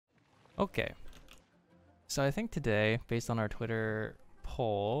Okay. So I think today, based on our Twitter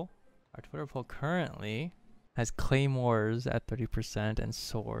poll currently has Claymores at 30% and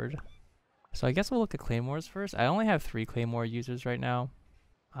Sword. So I guess we'll look at Claymores first. I only have 3 Claymore users right now.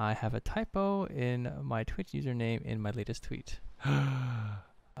 I have a typo in my Twitch username in my latest tweet.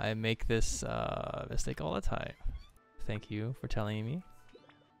 I make this mistake all the time. Thank you for telling me.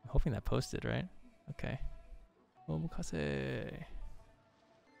 I'm hoping that posted, right? Okay.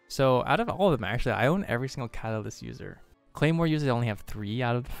 So out of all of them, actually, I own every single Catalyst user. Claymore users only have 3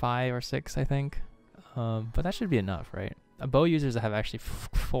 out of 5 or 6, I think. But that should be enough, right? Bow users have actually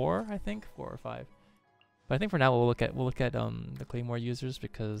 4, I think, 4 or 5. But I think for now we'll look at the Claymore users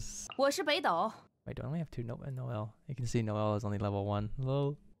because. 我是北斗. Wait, do I only have 2 Noelle? You can see Noelle is only level 1.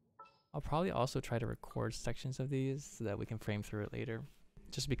 Lol. I'll probably also try to record sections of these so that we can frame through it later.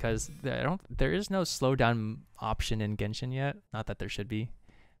 Just because there is no slowdown option in Genshin yet. Not that there should be,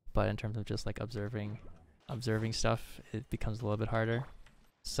 but in terms of just like observing stuff, it becomes a little bit harder.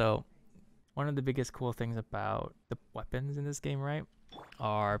 So one of the biggest cool things about the weapons in this game, right,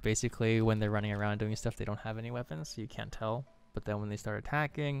 are basically when they're running around doing stuff, they don't have any weapons, so you can't tell. But then when they start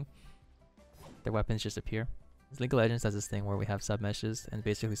attacking, their weapons just appear. League of Legends does this thing where we have submeshes, and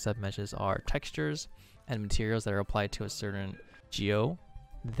basically submeshes are textures and materials that are applied to a certain geo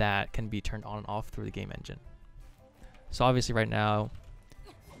that can be turned on and off through the game engine. So obviously right now,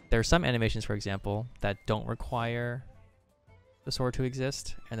 there are some animations, for example, that don't require the sword to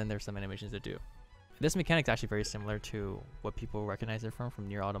exist, and then there's some animations that do. This mechanic is actually very similar to what people recognize it from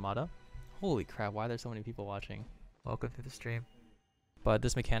Nier Automata. Holy crap, why are there so many people watching? Welcome to the stream. But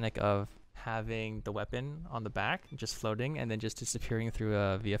this mechanic of having the weapon on the back, just floating, and then just disappearing through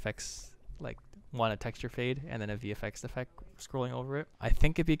a VFX, like a texture fade, and then a VFX effect scrolling over it. I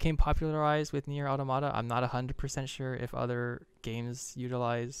think it became popularized with Nier Automata. I'm not 100% sure if other games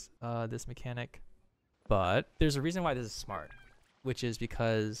utilize this mechanic. But there's a reason why this is smart, which is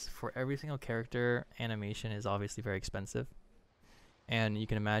because for every single character, animation is obviously very expensive. And you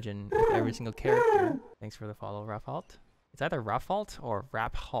can imagine if every single character... Thanks for the follow, Rafalt. It's either Rafalt or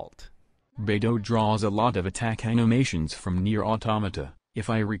Raphalt. Beidou draws a lot of attack animations from Nier Automata, if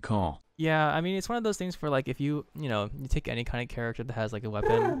I recall. Yeah, I mean, it's one of those things for like, if you take any kind of character that has like a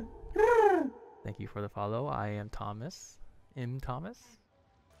weapon. Thank you for the follow. I am Thomas. Thomas.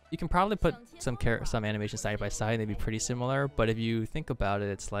 You can probably put some animations side by side, they'd be pretty similar, but if you think about it,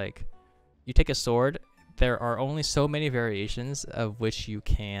 it's like, you take a sword, there are only so many variations of which you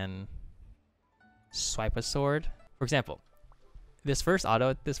can swipe a sword. For example, this first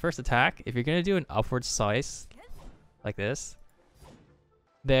attack, if you're going to do an upward slice like this,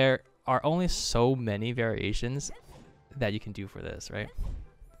 there are only so many variations that you can do for this, right?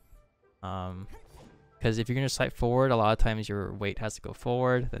 Because if you're going to swipe forward, a lot of times your weight has to go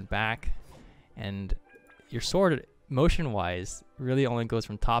forward, then back, and your sword, motion-wise, really only goes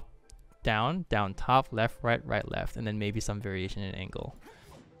from top down, down top, left, right, right, left, and then maybe some variation in angle.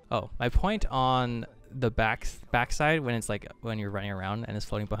 Oh, my point on the backside when you're running around and it's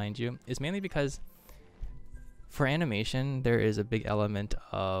floating behind you is mainly because for animation there is a big element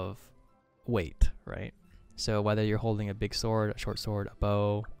of weight, right? So whether you're holding a big sword, a short sword, a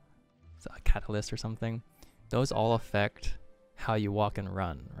bow, a catalyst or something, those all affect how you walk and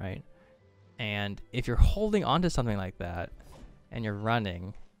run, right? And if you're holding onto something like that and you're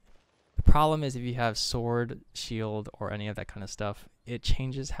running, the problem is if you have sword, shield, or any of that kind of stuff, it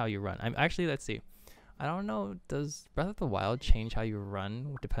changes how you run. Let's see. I don't know, does Breath of the Wild change how you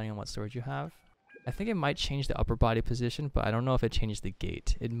run depending on what sword you have? I think it might change the upper body position, but I don't know if it changes the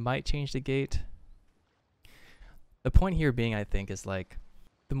gait. It might change the gait. The point here being, I think, is like,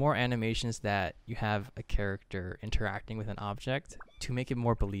 the more animations that you have a character interacting with an object, to make it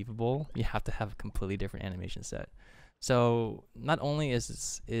more believable, you have to have a completely different animation set. So not only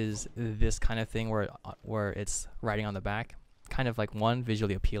is this kind of thing where it's riding on the back, kind of like one,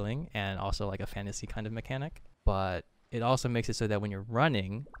 visually appealing, and also like a fantasy kind of mechanic, but it also makes it so that when you're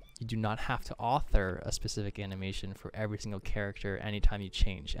running, you do not have to author a specific animation for every single character anytime you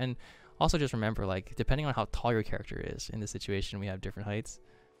change. And also just remember, like, depending on how tall your character is, in this situation we have different heights,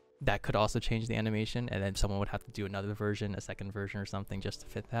 that could also change the animation, and then someone would have to do another version, a second version or something just to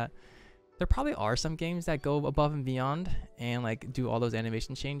fit that. There probably are some games that go above and beyond and like do all those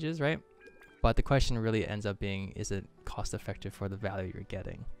animation changes, right? But the question really ends up being, is it cost effective for the value you're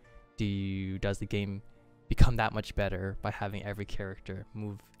getting? Does the game become that much better by having every character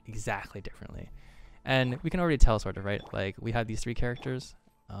move exactly differently? And we can already tell, sort of, right? Like, we have these 3 characters.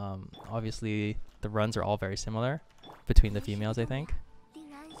 Obviously, the runs are all very similar between the females, I think.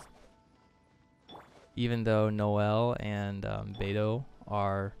 Even though Noelle and Beidou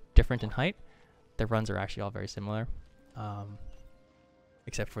are different in height. The runs are actually all very similar,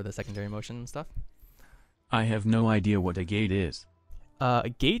 except for the secondary motion and stuff. I have no idea what a gate is.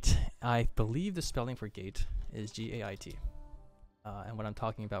 A gait, I believe the spelling for gait is G-A-I-T. And what I'm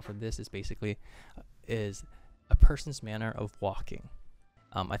talking about for this is basically is a person's manner of walking.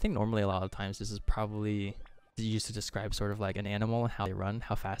 I think normally a lot of times this is probably used to describe sort of like an animal and how they run,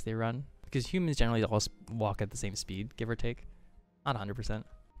 how fast they run. Because humans generally all walk at the same speed, give or take. Not 100%.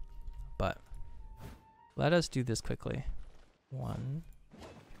 But let us do this quickly. 1.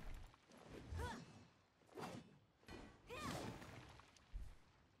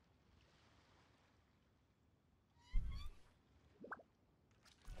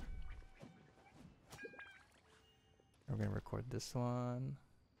 We're going to record this one.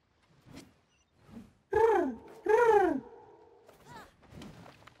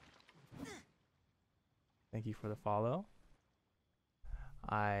 Thank you for the follow.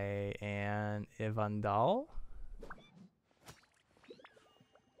 I am Evandal.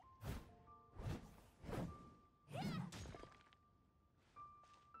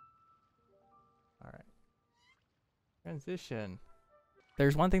 Alright. Transition.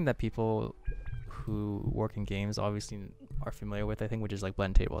 There's one thing that people who work in games obviously are familiar with, I think, which is like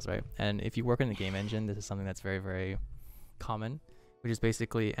blend tables, right? And if you work in the game engine, this is something that's very, very common, which is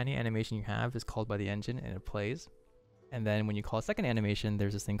basically any animation you have is called by the engine and it plays. And then when you call a second animation,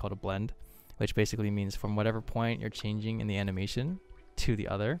 there's this thing called a blend, which basically means from whatever point you're changing in the animation to the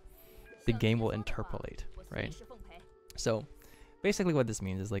other, the game will interpolate, right? So basically what this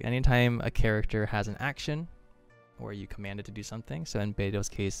means is like anytime a character has an action where you command it to do something, so in Beidou's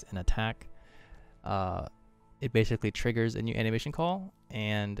case, an attack, it basically triggers a new animation call.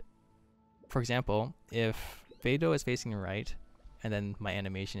 And for example, if Beidou is facing right and then my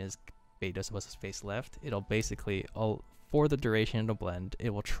animation is Beidou supposed to face left, it'll basically, for the duration of the blend, it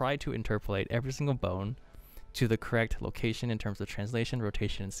will try to interpolate every single bone to the correct location in terms of translation,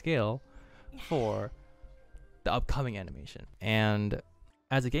 rotation, and scale for the upcoming animation. And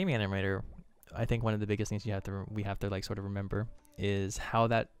as a game animator, I think one of the biggest things we have to like sort of remember is how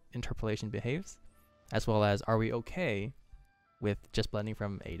that interpolation behaves, as well as are we okay with just blending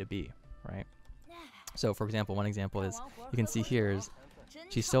from A to B, right? So for example, one example is you can see here is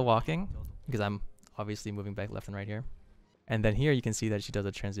she's still walking because I'm obviously moving back left and right here. And then here you can see that she does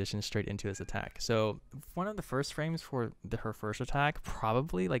a transition straight into this attack. So one of the first frames for her first attack,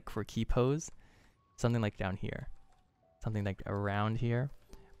 probably like for key pose, something like down here, something like around here.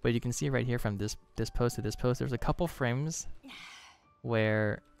 But you can see right here from this pose to this pose, there's a couple frames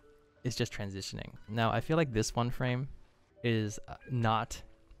where it's just transitioning. Now I feel like this one frame is not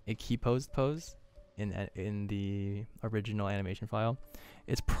a key pose in the original animation file.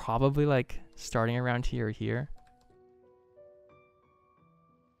 It's probably like starting around here or here.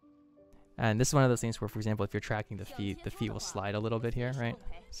 And this is one of those things where, for example, if you're tracking the feet will slide a little bit here, right?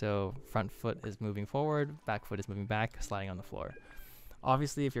 So front foot is moving forward, back foot is moving back, sliding on the floor.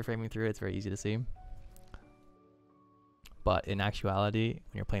 Obviously, if you're framing through, it's very easy to see. But in actuality,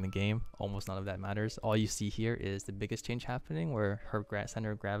 when you're playing the game, almost none of that matters. All you see here is the biggest change happening where her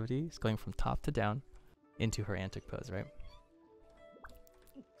center of gravity is going from top to down into her antic pose, right?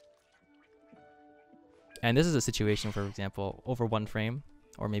 And this is a situation, for example, over one frame,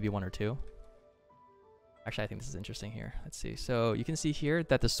 or maybe one or two. Actually, I think this is interesting here. Let's see. So you can see here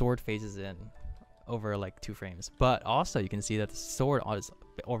that the sword phases in over like 2 frames. But also you can see that the sword is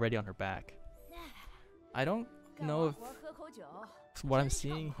already on her back. I don't know if what I'm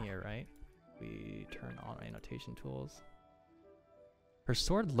seeing here, right? We turn on annotation tools. Her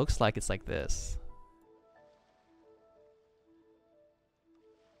sword looks like it's like this.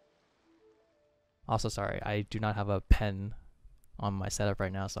 Also, sorry, I do not have a pen on my setup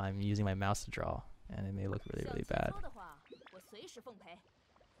right now, so I'm using my mouse to draw, and it may look really, really bad.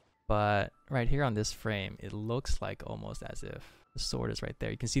 But right here on this frame, it looks like almost as if the sword is right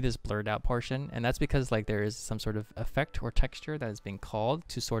there. You can see this blurred out portion, and that's because like there is some sort of effect or texture that is being called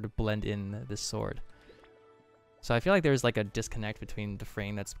to sort of blend in this sword. So I feel like there's like a disconnect between the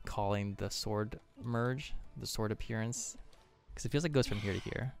frame that's calling the sword merge, the sword appearance, because it feels like it goes from here to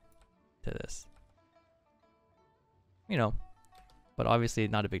here to this. You know, but obviously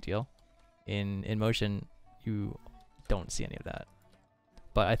not a big deal. In motion, you don't see any of that.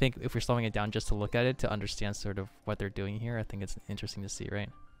 But I think if we're slowing it down just to look at it, to understand sort of what they're doing here, I think it's interesting to see, right?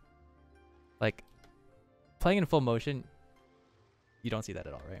 Like, playing in full motion, you don't see that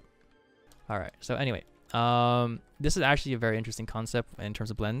at all, right? Alright, so anyway, this is actually a very interesting concept in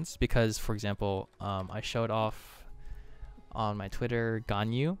terms of blends, because, for example, I showed off on my Twitter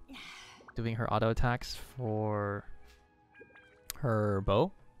Ganyu doing her auto attacks for her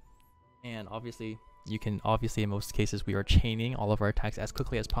bow. And obviously, in most cases, we are chaining all of our attacks as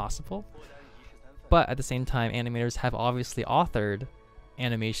quickly as possible. But at the same time, animators have obviously authored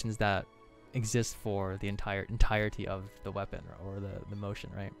animations that exist for the entirety of the weapon or the motion,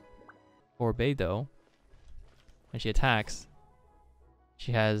 right? For Beidou, when she attacks,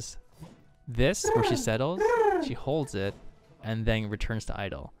 she has this where she settles, she holds it, and then returns to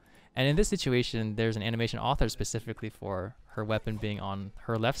idle. And in this situation, there's an animation authored specifically for her weapon being on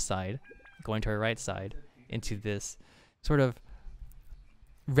her left side, going to her right side, into this sort of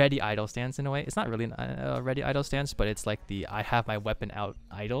ready idle stance in a way. It's not really a ready idle stance, but it's like I have my weapon out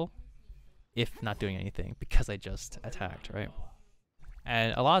idle, if not doing anything, because I just attacked, right?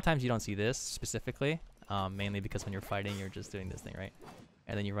 And a lot of times you don't see this specifically, mainly because when you're fighting, you're just doing this thing, right?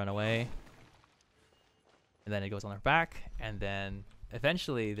 And then you run away, and then it goes on her back, and then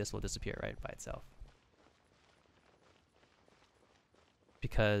eventually this will disappear, right, by itself.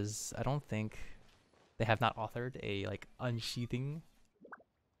 Because I don't think they have not authored a like unsheathing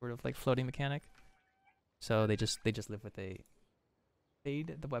sort of like floating mechanic. So they just live with a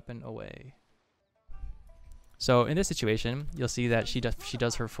fade the weapon away. So in this situation, you'll see that she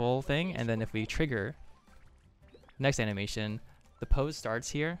does her full thing, and then if we trigger next animation, the pose starts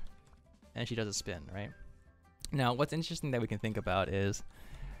here, and she does a spin, right? Now, what's interesting that we can think about is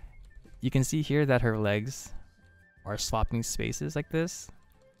you can see here that her legs are swapping spaces like this.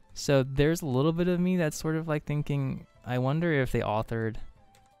 So there's a little bit of me that's sort of like thinking, I wonder if they authored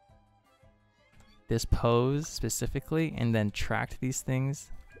this pose specifically and then tracked these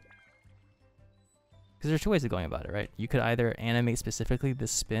things. Because there's two ways of going about it, right? You could either animate specifically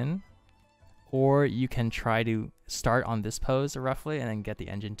this spin, or you can try to start on this pose roughly and then get the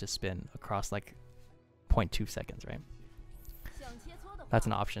engine to spin across like 0.2 seconds, right? That's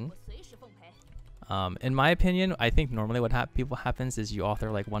an option. In my opinion, I think normally what happens is you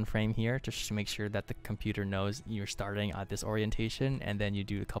author like one frame here just to make sure that the computer knows you're starting at this orientation, and then you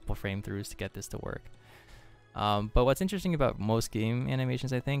do a couple frame throughs to get this to work. But what's interesting about most game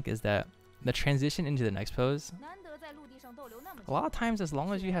animations, I think, is that the transition into the next pose, a lot of times as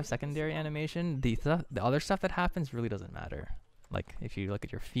long as you have secondary animation, the other stuff that happens really doesn't matter. Like if you look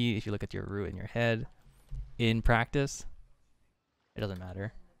at your feet, if you look at your root in your head, in practice, it doesn't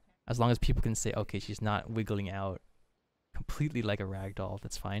matter. As long as people can say, okay, she's not wiggling out completely like a rag doll,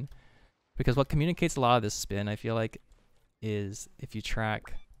 that's fine. Because what communicates a lot of this spin, I feel like, is if you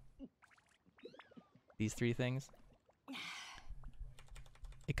track these three things,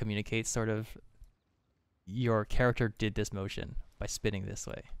 it communicates sort of your character did this motion by spinning this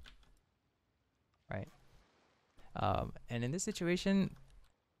way, right? And in this situation,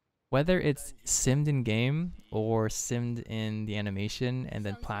 whether it's simmed in game or simmed in the animation and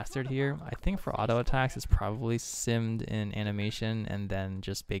then plastered here, I think for auto attacks it's probably simmed in animation and then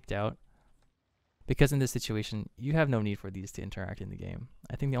just baked out. Because in this situation, you have no need for these to interact in the game.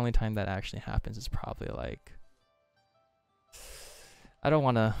 I think the only time that actually happens is probably like, I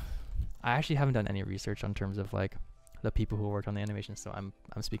actually haven't done any research on terms of like the people who worked on the animation, so I'm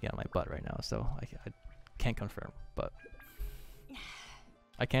speaking out of my butt right now, so I can't confirm, but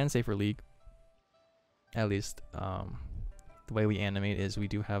I can say for League, at least, the way we animate is we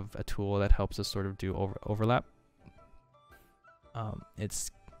do have a tool that helps us sort of do overlap.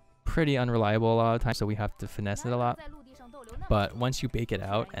 It's pretty unreliable a lot of times, so we have to finesse it a lot. But once you bake it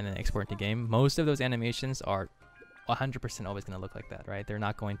out and then export it to game, most of those animations are 100% always going to look like that, right? They're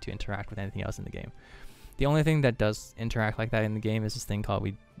not going to interact with anything else in the game. The only thing that does interact like that in the game is this thing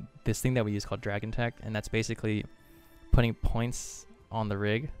that we use called Dragon Tech, and that's basically putting points on the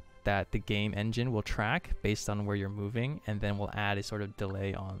rig that the game engine will track based on where you're moving, and then we'll add a sort of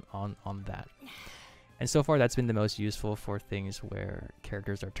delay on that. And so far that's been the most useful for things where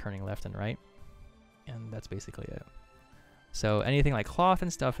characters are turning left and right, and that's basically it. So anything like cloth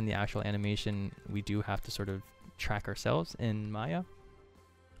and stuff in the actual animation, we do have to sort of track ourselves in Maya,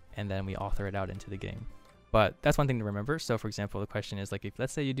 and then we author it out into the game. But that's one thing to remember. So for example, the question is like, if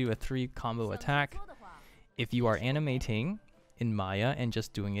let's say you do a 3 combo attack, if you are animating in Maya and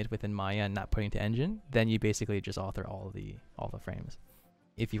just doing it within Maya and not putting it to engine, then you basically just author all the frames.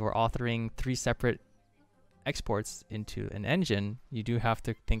 If you are authoring 3 separate exports into an engine, you do have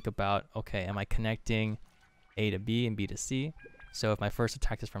to think about, okay, am I connecting A to B and B to C? So if my first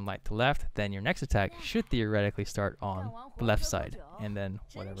attack is from right to left, then your next attack should theoretically start on the left side, and then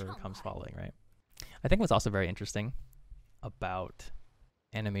whatever comes following, right? I think what's also very interesting about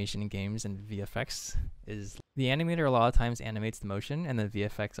animation in games and VFX is the animator a lot of times animates the motion, and the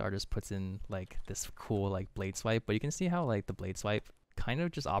VFX artist puts in like this cool like blade swipe, but you can see how like the blade swipe kind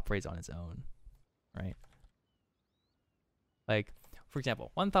of just operates on its own, right? Like For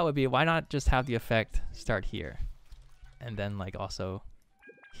example, one thought would be, why not just have the effect start here, and then like also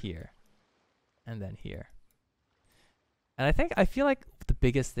here, and then here. And I feel like the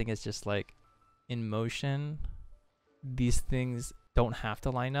biggest thing is just like in motion, these things don't have to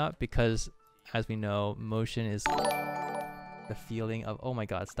line up because, as we know, motion is the feeling of, oh my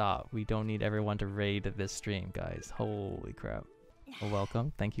god, stop. We don't need everyone to raid this stream, guys. Holy crap. Well,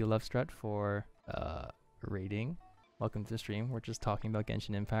 welcome. Thank you, Lovestrut, for raiding. Welcome to the stream. We're just talking about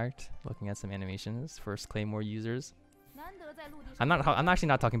Genshin Impact, looking at some animations. First Claymore users. I'm actually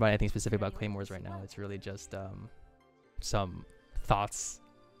not talking about anything specific about Claymores right now. It's really just some thoughts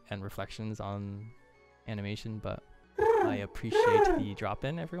and reflections on animation, but I appreciate the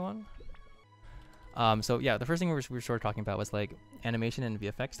drop-in, everyone. So yeah, the first thing we were sort of talking about was like animation and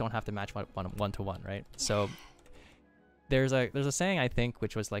VFX don't have to match one to one, right? So there's a saying, I think,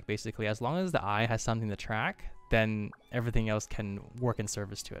 which was like basically as long as the eye has something to track, then everything else can work in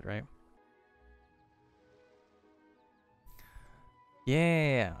service to it, right?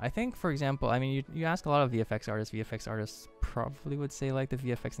 Yeah, I think, for example, I mean, you ask a lot of VFX artists probably would say like the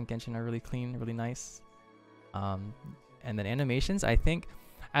VFX in Genshin are really clean, really nice. And then animations, I think,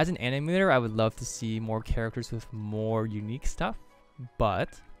 as an animator, I would love to see more characters with more unique stuff.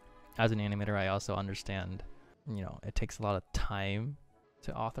 But as an animator, I also understand, you know, it takes a lot of time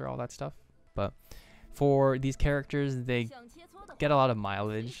to author all that stuff. But for these characters, they get a lot of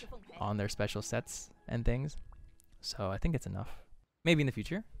mileage on their special sets and things. So I think it's enough. Maybe in the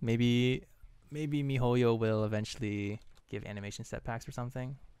future, maybe MiHoYo will eventually give animation set packs or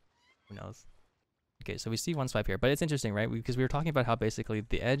something. Who knows? Okay, so we see one swipe here, but it's interesting, right? Because we were talking about how basically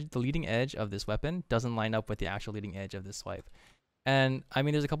the leading edge of this weapon doesn't line up with the actual leading edge of this swipe. And I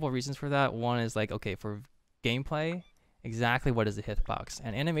mean, there's a couple of reasons for that. One is like, okay, for gameplay, exactly what is the hitbox?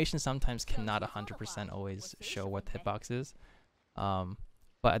 And animation sometimes cannot 100% always show what the hitbox is.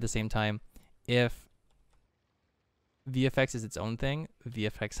 But at the same time, if VFX is its own thing,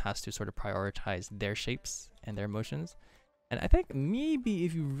 VFX has to sort of prioritize their shapes and their motions. And I think maybe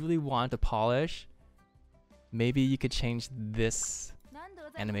if you really want to polish, maybe you could change this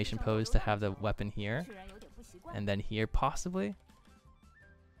animation pose to have the weapon here and then here possibly.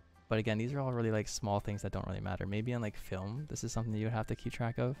 But again, these are all really like small things that don't really matter. Maybe in like film, this is something you would have to keep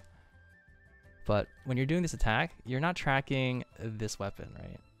track of. But when you're doing this attack, you're not tracking this weapon,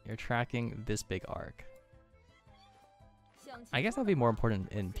 right? You're tracking this big arc. I guess that would be more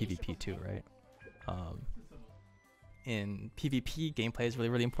important in PvP too, right? In PvP, gameplay is really,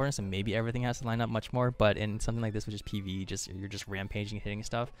 really important, so maybe everything has to line up much more, but in something like this, which is PvE, you're just rampaging, hitting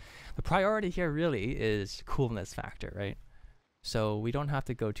stuff, the priority here really is coolness factor, right? So we don't have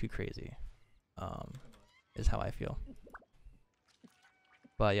to go too crazy, is how I feel.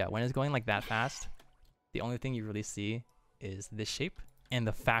 But yeah, when it's going like that fast, the only thing you really see is this shape and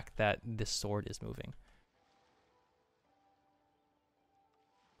the fact that this sword is moving.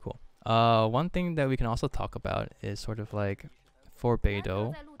 One thing that we can also talk about is sort of like for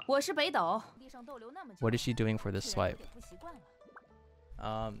Beidou, what is she doing for this swipe? There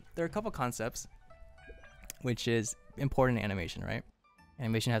are a couple concepts which is important in animation, right?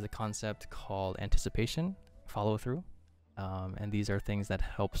 Animation has a concept called anticipation, follow through, and these are things that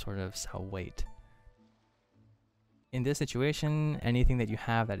help sort of sell weight. In this situation, anything that you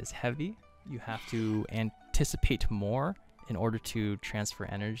have that is heavy, you have to anticipate more in order to transfer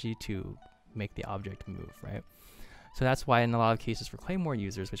energy to make the object move, right? So that's why in a lot of cases for Claymore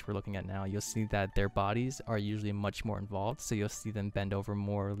users, which we're looking at now, you'll see that their bodies are usually much more involved. So you'll see them bend over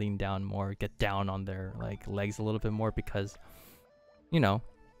more, lean down more, get down on their like legs a little bit more because, you know,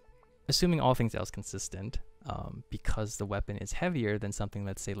 assuming all things else consistent, because the weapon is heavier than something,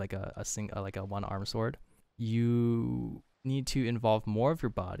 let's say like a one-arm sword, you need to involve more of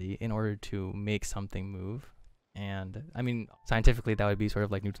your body in order to make something move. And I mean, scientifically, that would be sort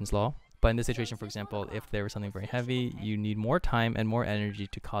of like Newton's law. But in this situation, for example, if there was something very heavy, you need more time and more energy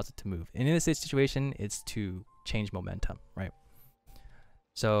to cause it to move. And in this situation, it's to change momentum, right?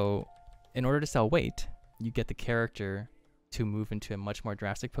 So in order to sell weight, you get the character to move into a much more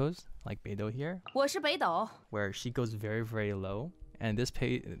drastic pose, like Beidou here, where she goes very, very low. And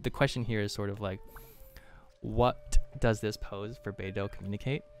the question here is sort of like, what does this pose for Beidou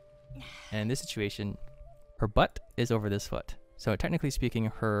communicate? And in this situation, her butt is over this foot. So technically speaking,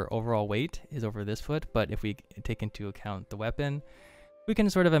 her overall weight is over this foot, but if we take into account the weapon, we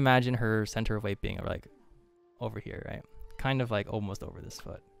can sort of imagine her center of weight being like over here, right? Kind of like almost over this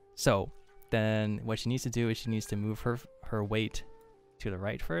foot. So then what she needs to do is she needs to move her weight to the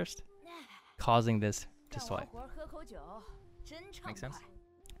right first, causing this to swipe. Make sense?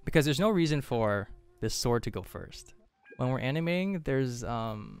 Because there's no reason for this sword to go first. when we're animating, there's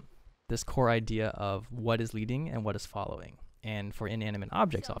this core idea of what is leading and what is following. And for inanimate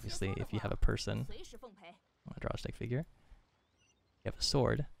objects, obviously, if you have a person, I'll draw a stick figure, you have a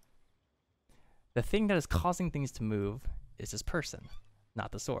sword, the thing that is causing things to move is this person,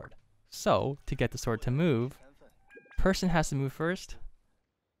 not the sword. So, to get the sword to move, person has to move first,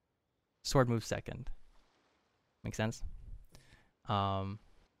 sword moves second. Make sense?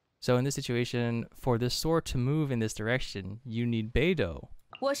 So in this situation, for this sword to move in this direction, you need Beidou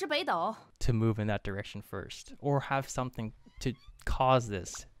to move in that direction first, or have something to cause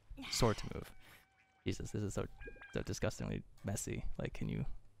this sword to move. Jesus, this is so disgustingly messy. Like, can you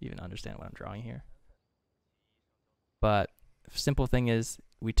even understand what I'm drawing here? But simple thing is,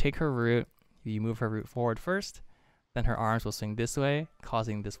 we take her root, you move her root forward first, then her arms will swing this way,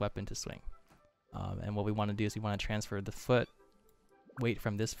 causing this weapon to swing. And what we want to do is we want to transfer the foot weight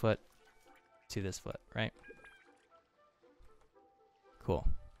from this foot to this foot, right? Cool.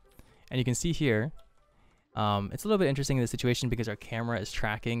 And you can see here, it's a little bit interesting in this situation because our camera is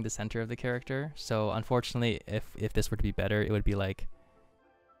tracking the center of the character. So unfortunately, if this were to be better, it would be like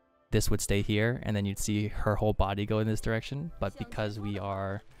this would stay here, and then you'd see her whole body go in this direction. But because we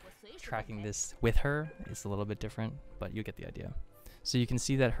are tracking this with her, it's a little bit different, but you get the idea. So you can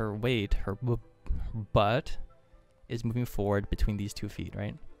see that her weight, her butt, is moving forward between these 2 feet,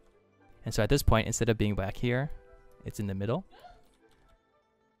 right? And so at this point, instead of being back here, it's in the middle.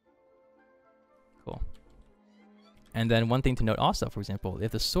 Cool. And then one thing to note also, for example,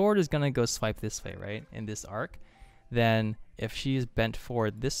 if the sword is going to go swipe this way, right, in this arc, then if she is bent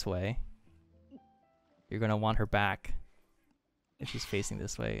forward this way, you're going to want her back. If she's facing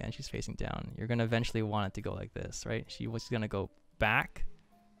this way and she's facing down, you're going to eventually want it to go like this, right? She was going to go back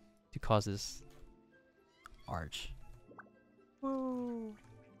to cause this arch. Woo.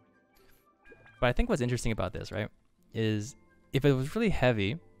 But I think what's interesting about this, right, is if it was really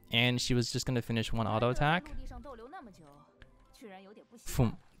heavy and she was just going to finish one auto attack,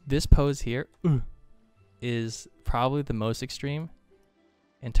 this pose here is probably the most extreme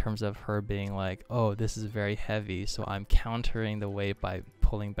in terms of her being like, oh, this is very heavy, so I'm countering the weight by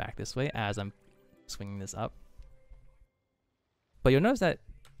pulling back this way as I'm swinging this up. But you'll notice that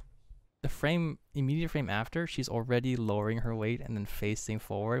the immediate frame after, she's already lowering her weight and then facing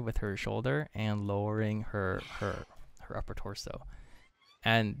forward with her shoulder and lowering her upper torso.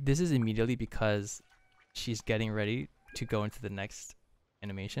 And this is immediately because she's getting ready to go into the next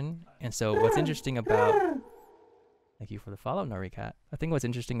animation. And so what's interesting about... Thank you for the follow, Noricat. I think what's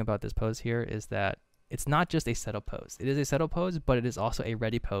interesting about this pose here is that it's not just a settle pose. It is a settle pose, but it is also a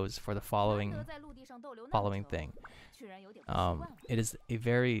ready pose for the following thing. It is a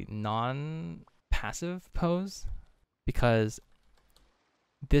very non-passive pose because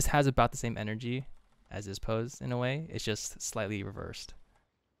this has about the same energy as this pose in a way. It's just slightly reversed.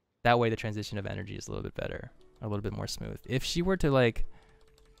 That way the transition of energy is a little bit better, a little bit more smooth. If she were to like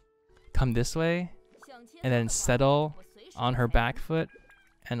come this way and then settle on her back foot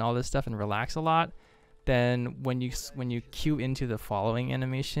and all this stuff and relax a lot, then when you cue into the following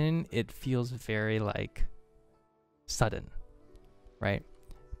animation, it feels very like sudden, right?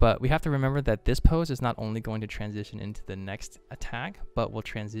 But we have to remember that this pose is not only going to transition into the next attack, but will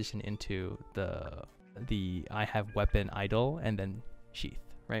transition into the I have weapon idle and then sheath,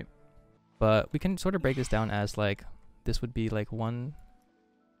 right? But we can sort of break this down as like, this would be like one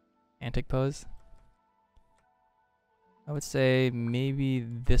antic pose. I would say maybe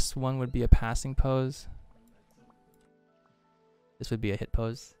this one would be a passing pose. This would be a hit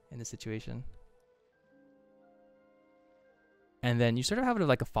pose in this situation. And then you sort of have it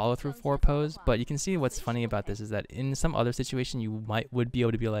like a follow through 4 pose, but you can see what's funny about this is that in some other situation you would be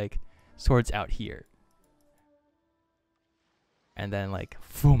able to be like, swords out here. And then like,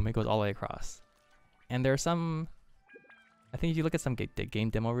 boom, it goes all the way across. And there are some, I think if you look at some game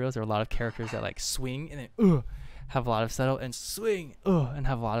demo reels, there are a lot of characters that like swing and then have a lot of settle and swing and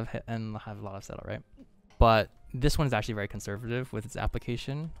have a lot of hit and have a lot of settle, right? But this one is actually very conservative with its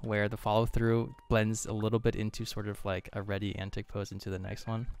application, where the follow through blends a little bit into sort of like a ready antic pose into the next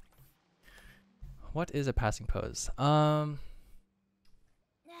one. What is a passing pose?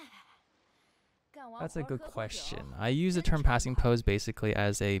 That's a good question. I use the term passing pose basically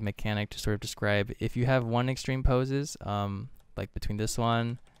as a mechanic to sort of describe if you have one extreme poses, like between this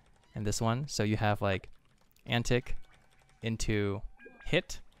one and this one. So you have like antic into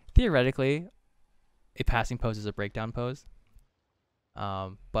hit. Theoretically, a passing pose is a breakdown pose.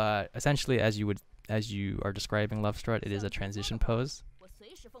 But essentially, as you are describing Love Strut, it is a transition pose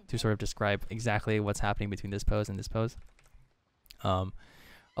to sort of describe exactly what's happening between this pose and this pose.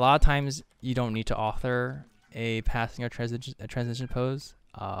 A lot of times you don't need to author a passing or transition pose,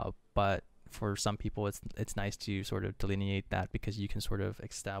 but for some people it's nice to sort of delineate that, because you can sort of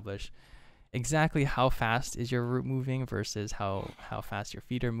establish exactly how fast is your root moving versus how fast your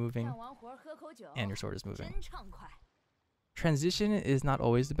feet are moving and your sword is moving. Transition is not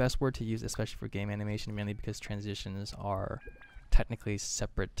always the best word to use, especially for game animation, mainly because transitions are technically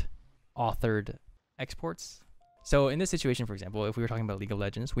separate authored exports. So in this situation, for example, if we were talking about League of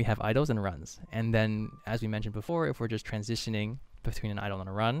Legends, we have idols and runs. And then, as we mentioned before, if we're just transitioning between an idol and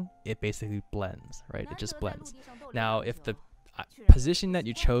a run, it basically blends, right? It just blends. Now, if the position that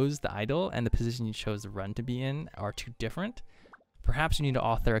you chose the idol and the position you chose the run to be in are too different, perhaps you need to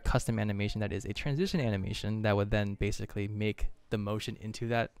author a custom animation that is a transition animation that would then basically make the motion into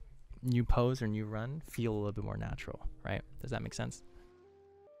that new pose or new run feel a little bit more natural, right? Does that make sense?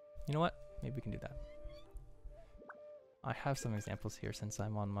 You know what? Maybe we can do that. I have some examples here since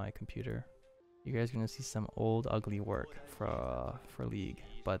I'm on my computer. You guys are going to see some old ugly work for League,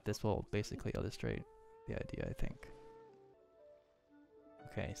 but this will basically illustrate the idea, I think.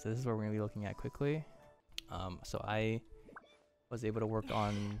 Okay, so this is what we're going to be looking at quickly. So I was able to work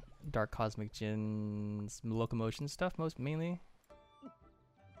on Dark Cosmic Jin's locomotion stuff mainly.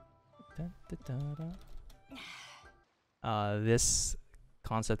 This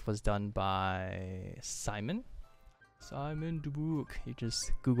concept was done by Simon Dubuc. You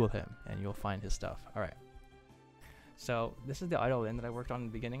just Google him and you'll find his stuff. All right. So this is the idle in that I worked on in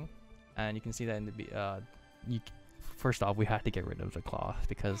the beginning, and you can see that in the first off, we had to get rid of the cloth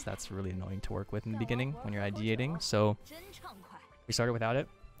because that's really annoying to work with in the beginning when you're ideating. So we started without it.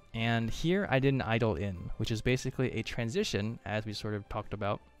 And here I did an idle in, which is basically a transition, as we sort of talked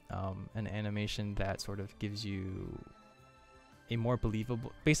about, an animation that sort of gives you a more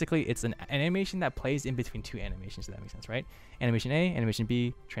believable, basically it's an animation that plays in between two animations, if that makes sense, right? Animation A, animation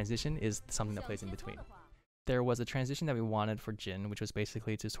B, transition is something that plays in between. There was a transition that we wanted for Jin, which was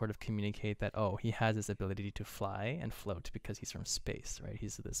basically to sort of communicate that, oh, he has this ability to fly and float because he's from space, right?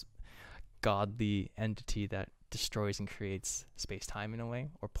 He's this godly entity that destroys and creates space-time in a way,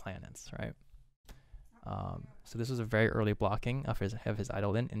 or planets, right? So this was a very early blocking of his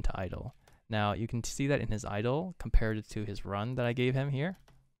idle in into idle. Now you can see that in his idle compared to his run that I gave him here.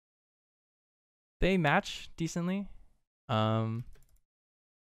 They match decently.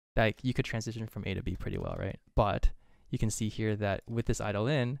 Like you could transition from A to B pretty well, right? But you can see here that with this idle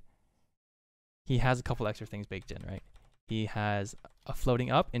in, he has a couple extra things baked in, right? He has a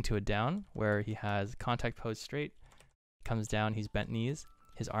floating up into a down where he has contact pose straight, comes down, he's bent knees,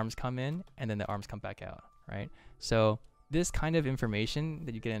 his arms come in, and then the arms come back out, right? So this kind of information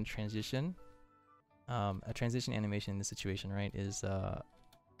that you get in transition, a transition animation in this situation, right, is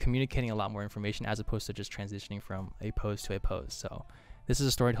communicating a lot more information as opposed to just transitioning from a pose to a pose. So this is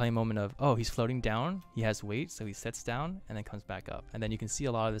a storytelling moment of, oh, he's floating down, he has weight, so he sits down and then comes back up. And then you can see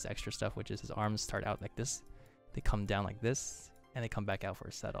a lot of this extra stuff, which is his arms start out like this, they come down like this, and they come back out for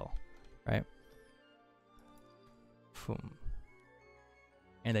a settle, right? Boom.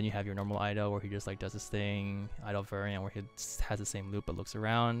 And then you have your normal idol where he just like does this thing, idol variant where he has the same loop but looks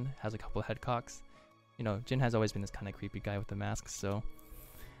around, has a couple of head cocks. You know, Jin has always been this kind of creepy guy with the masks, so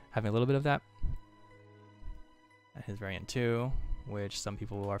having a little bit of that. And his variant 2, which some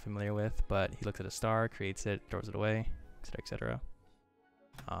people are familiar with, but he looks at a star, creates it, throws it away, etc., etc.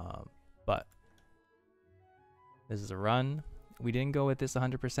 But this is a run. We didn't go with this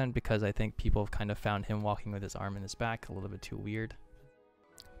 100% because I think people have kind of found him walking with his arm in his back a little bit too weird.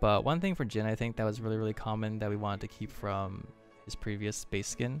 But one thing for Jin, I think that was really, really common that we wanted to keep from his previous base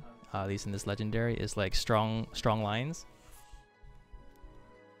skin, at least in this legendary, is like strong lines.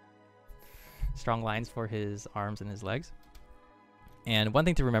 Strong lines for his arms and his legs. And one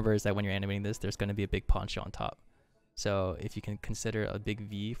thing to remember is that when you're animating this, there's going to be a big poncho on top. So if you can consider a big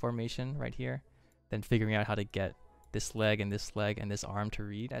V formation right here, then figuring out how to get this leg and this arm to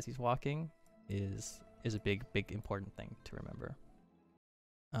read as he's walking is a big important thing to remember.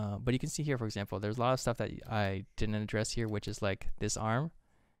 But you can see here, for example, there's a lot of stuff that I didn't address here, which is like this arm.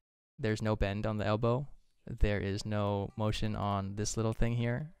 There's no bend on the elbow. There is no motion on this little thing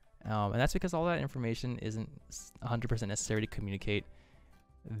here. And that's because all that information isn't 100% necessary to communicate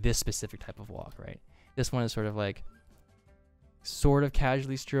this specific type of walk, right? This one is sort of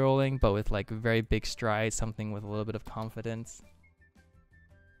casually strolling, but with like very big strides, something with a little bit of confidence,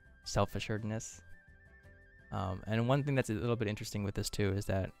 self-assuredness. And one thing that's a little bit interesting with this too is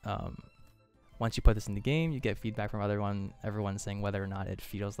that once you put this in the game, you get feedback from everyone saying whether or not it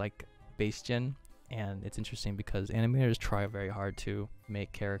feels like base Jin. And it's interesting because animators try very hard to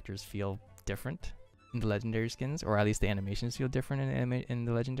make characters feel different in the legendary skins, or at least the animations feel different in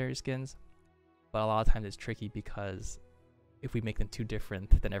the legendary skins. But a lot of times it's tricky because if we make them too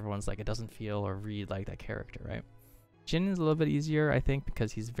different, then everyone's like, it doesn't feel or read like that character, right? Jin is a little bit easier, I think,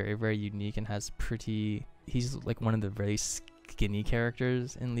 because he's very, very unique and has he's like one of the very skinny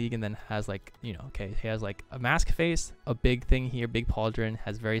characters in League, and then has like, you know, okay, he has like a mask face, a big thing here, big pauldron,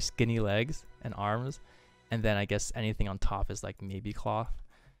 has very skinny legs and arms, and then I guess anything on top is like maybe cloth.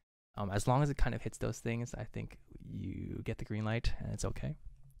 As long as it kind of hits those things, I think you get the green light and it's okay.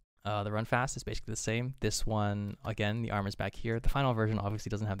 The run fast is basically the same. This one, again, the arm is back here. The final version obviously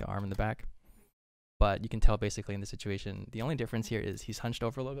doesn't have the arm in the back, but you can tell basically in the situation, the only difference here is he's hunched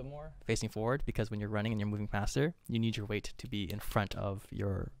over a little bit more, facing forward, because when you're running and you're moving faster, you need your weight to be in front of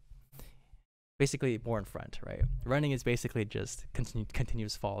your, basically more in front, right? Running is basically just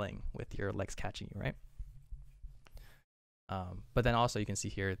continuous falling with your legs catching you, right? But then also you can see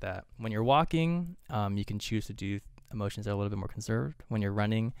here that when you're walking, you can choose to do emotions that are a little bit more conserved. When you're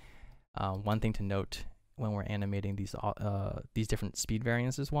running, one thing to note when we're animating these different speed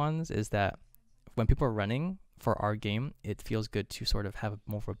variances ones is that when people are running for our game, it feels good to sort of have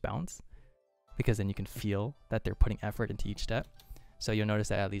more of a bounce, because then you can feel that they're putting effort into each step. So you'll notice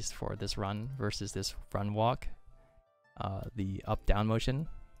that at least for this run versus this run walk, the up down motion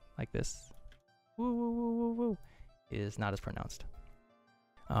like this, woo woo woo woo woo, is not as pronounced.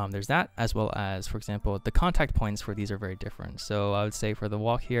 There's that, as well as, for example, the contact points for these are very different. So I would say for the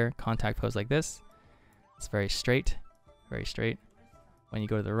walk here, contact pose like this, it's very straight, very straight. When you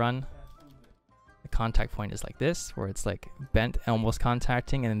go to the run, the contact point is like this, where it's like bent, almost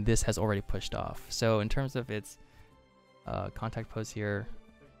contacting, and this has already pushed off. So in terms of its contact pose here,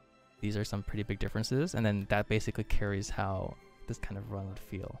 these are some pretty big differences, and then that basically carries how this kind of run would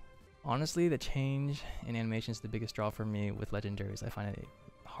feel. Honestly, the change in animation is the biggest draw for me with legendaries. I find it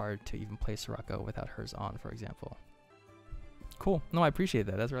hard to even play Soraka without hers on, for example. Cool. No, I appreciate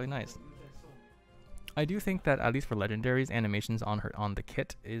that. That's really nice. I do think that at least for legendaries, animations on the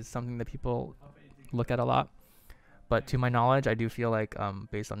kit is something that people look at a lot. But to my knowledge, I do feel like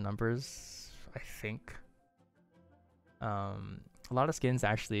based on numbers, I think a lot of skins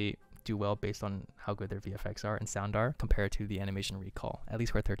actually do well based on how good their VFX are and sound are compared to the animation recall, at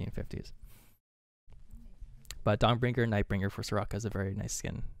least for 1350s. But Dawnbringer, Nightbringer for Soraka is a very nice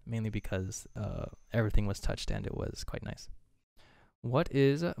skin, mainly because everything was touched and it was quite nice. What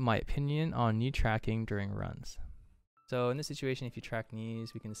is my opinion on knee tracking during runs? So in this situation, if you track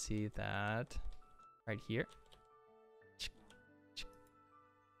knees, we can see that right here.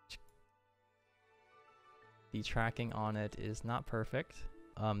 The tracking on it is not perfect.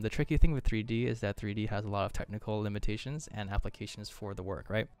 The tricky thing with 3D is that 3D has a lot of technical limitations and applications for the work,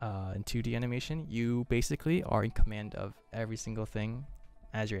 right? In 2D animation, you basically are in command of every single thing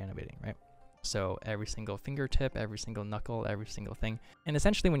as you're animating, right? So every single fingertip, every single knuckle, every single thing. And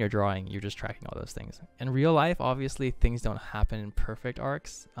essentially when you're drawing, you're just tracking all those things. In real life, obviously things don't happen in perfect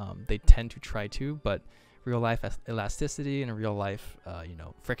arcs. They tend to try to, but real life elasticity and real life, you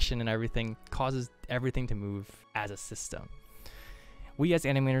know, friction and everything causes everything to move as a system. We as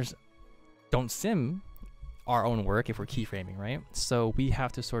animators don't sim our own work if we're keyframing, right? So we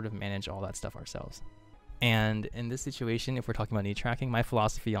have to sort of manage all that stuff ourselves. And in this situation, if we're talking about knee tracking, my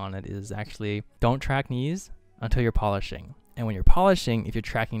philosophy on it is actually don't track knees until you're polishing. And when you're polishing, if you're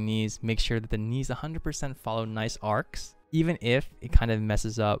tracking knees, make sure that the knees 100% follow nice arcs, even if it kind of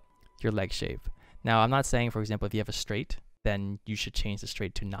messes up your leg shape. Now, I'm not saying, for example, if you have a straight, then you should change the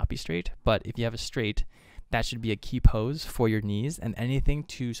straight to not be straight. But if you have a straight, that should be a key pose for your knees, and anything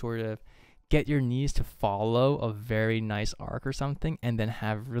to sort of get your knees to follow a very nice arc or something, and then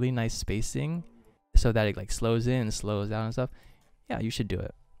have really nice spacing so that it like slows in and slows down and stuff. Yeah, you should do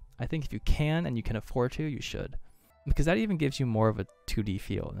it. I think if you can and you can afford to, you should. Because that even gives you more of a 2D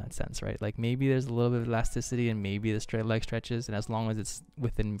feel in that sense, right? Like maybe there's a little bit of elasticity and maybe the straight leg stretches, and as long as it's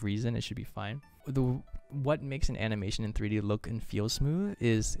within reason, it should be fine. What makes an animation in 3D look and feel smooth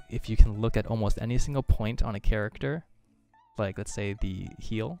is if you can look at almost any single point on a character, like let's say the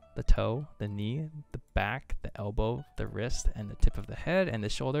heel, the toe, the knee, the back, the elbow, the wrist, and the tip of the head and the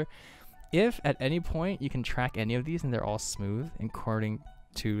shoulder. If at any point you can track any of these and they're all smooth according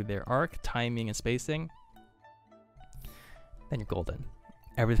to their arc, timing, and spacing, then you're golden.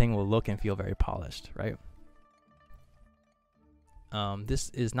 Everything will look and feel very polished, right? This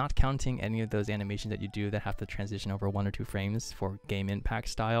is not counting any of those animations that you do that have to transition over 1 or 2 frames for game impact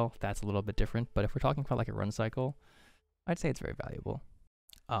style. That's a little bit different, but if we're talking about like a run cycle, I'd say it's very valuable.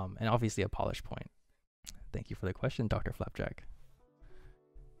 And obviously a polish point. Thank you for the question, Dr. Flapjack.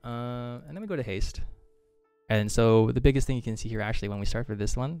 And then we go to haste. And so the biggest thing you can see here actually when we start with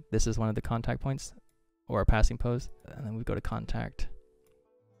this one, this is one of the contact points or a passing pose. And then we go to contact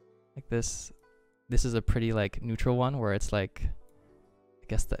like this. this is a pretty like neutral one where it's like, I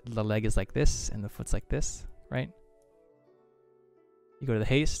guess the leg is like this and the foot's like this, right? You go to the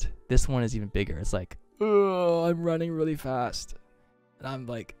haste. This one is even bigger. It's like, oh, I'm running really fast. And I'm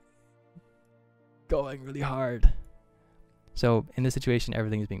like going really hard. So in this situation,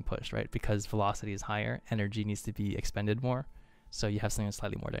 everything is being pushed, right? Because velocity is higher, energy needs to be expended more. So you have something that's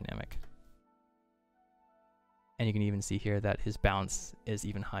slightly more dynamic. And you can even see here that his bounce is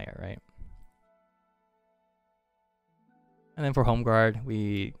even higher, right? And then for home guard,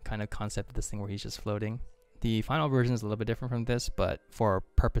 we kind of concepted this thing where he's just floating. The final version is a little bit different from this, but for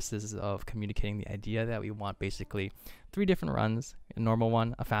purposes of communicating the idea that we want basically 3 different runs, a normal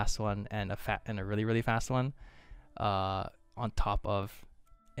one, a fast one, and a really, really fast one, on top of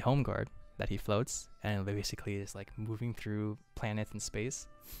a home guard that he floats, and basically is like moving through planets and space.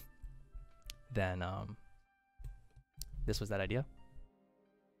 Then this was that idea.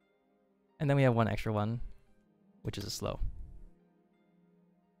 And then we have one extra one, which is a slow.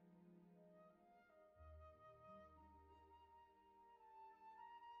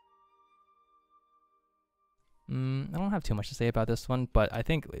 I don't have too much to say about this one, but I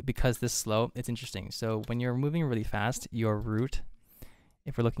think because this slow, it's interesting. So when you're moving really fast, your root,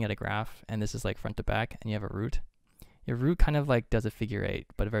 if we're looking at a graph, and this is like front to back, and you have a root, your root kind of like does a figure 8,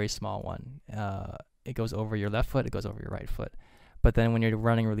 but a very small one. It goes over your left foot, it goes over your right foot. But then when you're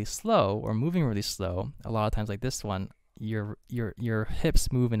running really slow or moving really slow, a lot of times like this one, your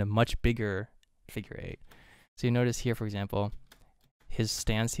hips move in a much bigger figure 8. So you notice here, for example, his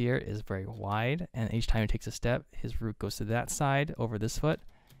stance here is very wide, and each time he takes a step, his root goes to that side over this foot,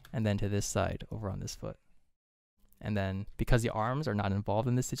 and then to this side over on this foot. And then because the arms are not involved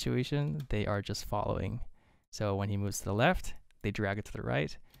in this situation, they are just following. So when he moves to the left, they drag it to the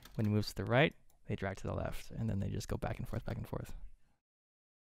right. When he moves to the right, they drag to the left, and then they just go back and forth, back and forth.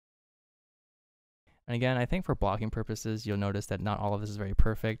 And again, I think for blocking purposes, you'll notice that not all of this is very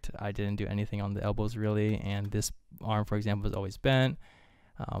perfect. I didn't do anything on the elbows really, and this arm, for example, is always bent.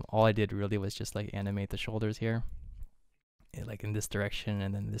 All I did really was just like animate the shoulders here, like in this direction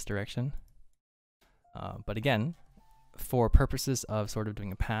and then this direction. But again, for purposes of sort of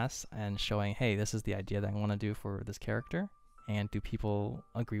doing a pass and showing, hey, this is the idea that I want to do for this character, and do people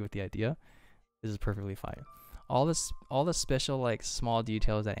agree with the idea, this is perfectly fine. All the special like small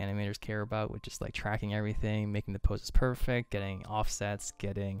details that animators care about, with just like tracking everything, making the poses perfect, getting offsets,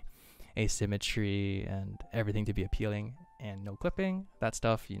 getting asymmetry, and everything to be appealing, and no clipping, that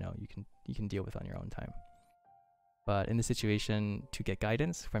stuff, you know, you can deal with on your own time. But in this situation, to get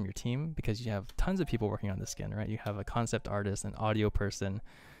guidance from your team, because you have tons of people working on the skin, right? You have a concept artist, an audio person,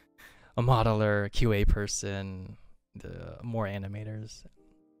 a modeler, a QA person, more animators.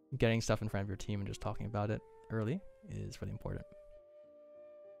 Getting stuff in front of your team and just talking about it early is really important.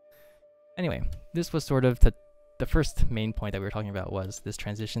 Anyway, this was sort of the first main point that we were talking about, was this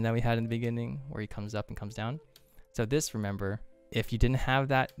transition that we had in the beginning where he comes up and comes down. So this, remember, if you didn't have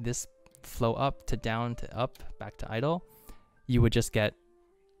this flow up to down to up, back to idle, you would just get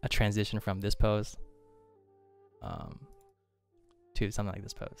a transition from this pose to something like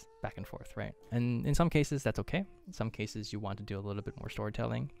this pose, back and forth, right? And in some cases, that's okay. In some cases, you want to do a little bit more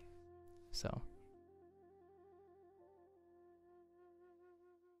storytelling. So,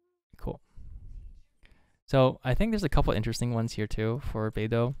 cool. So I think there's a couple interesting ones here too for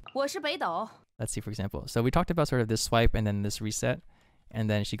Beidou. 我是北斗. Let's see, for example. So we talked about sort of this swipe and then this reset, and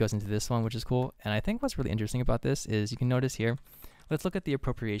then she goes into this one, which is cool. And I think what's really interesting about this is you can notice here, let's look at the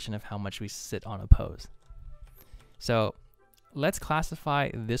appropriation of how much we sit on a pose. So let's classify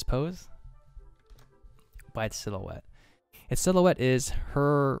this pose by its silhouette. Its silhouette is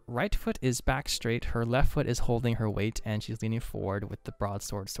her right foot is back straight, her left foot is holding her weight, and she's leaning forward with the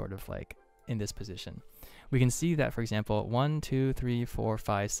broadsword sort of like in this position. We can see that, for example, 1, 2, 3, 4,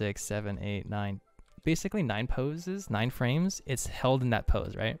 5, 6, 7, 8, 9, basically 9 poses, 9 frames, it's held in that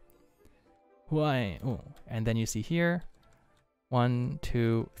pose, right? Why? Oh. And then you see here, 1,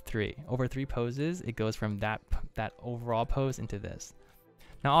 2, 3. Over 3 poses, it goes from that overall pose into this.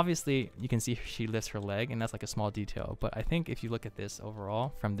 Now, obviously, you can see she lifts her leg, and that's like a small detail. But I think if you look at this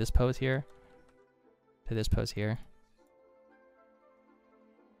overall, from this pose here to this pose here,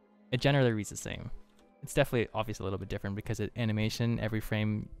 it generally reads the same. It's definitely, obviously, a little bit different because it's animation, every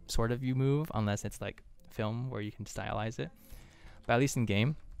frame sort of you move, unless it's like film where you can stylize it. But at least in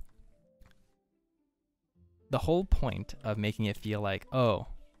game, the whole point of making it feel like, oh,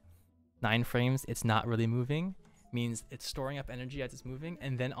 9 frames, it's not really moving, means it's storing up energy as it's moving,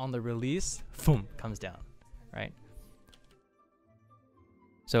 and then on the release, boom, comes down, right?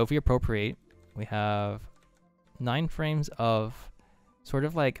 So if we appropriate, we have 9 frames of sort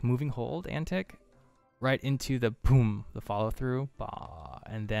of like moving hold antic, right into the boom, the follow through,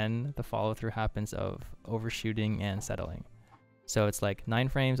 and then the follow through happens of overshooting and settling. So it's like 9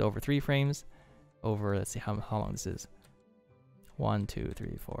 frames over 3 frames over, let's see how long this is. 1, 2,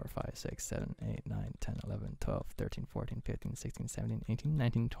 3, 4, 5, 6, 7, 8, 9, 10, 11, 12, 13, 14, 15, 16, 17, 18,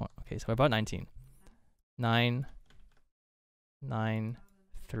 19, 20. Okay, so about 19. 9, 9,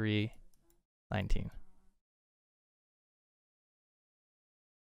 3, 19.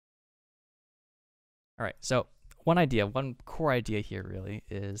 All right, so one core idea here really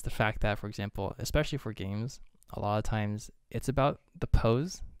is the fact that, for example, especially for games, a lot of times it's about the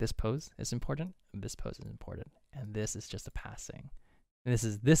pose. This pose is important, this pose is important, and this is just a passing. And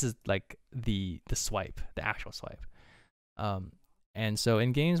this is like the swipe, the actual swipe. And so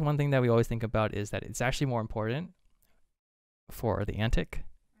in games, one thing that we always think about is that it's actually more important for the antic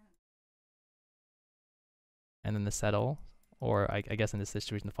and then the settle, or I guess in this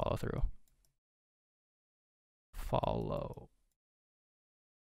situation, the follow through. Follow.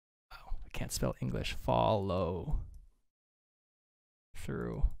 Oh, I can't spell English. Follow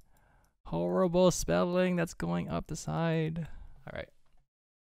through. Horrible spelling that's going up the side. All right.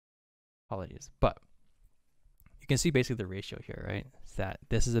 Apologies. But you can see basically the ratio here, right? It's that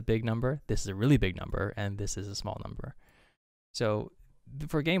this is a big number, this is a really big number, and this is a small number. So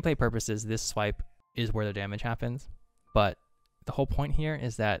for gameplay purposes, this swipe is where the damage happens. But the whole point here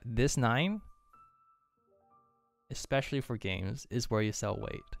is that this 9, especially for games, is where you sell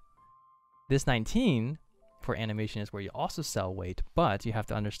weight. This 19 for animation is where you also sell weight, but you have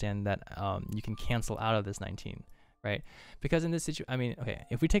to understand that you can cancel out of this 19, right? Because in this situation, I mean, okay,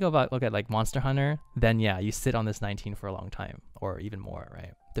 if we take a look at like Monster Hunter, then yeah, you sit on this 19 for a long time, or even more,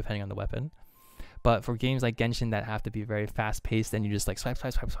 right? Depending on the weapon. But for games like Genshin that have to be very fast-paced, and you just like swipe,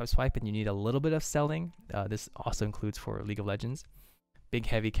 swipe, swipe, swipe, swipe, and you need a little bit of selling. This also includes for League of Legends. Big,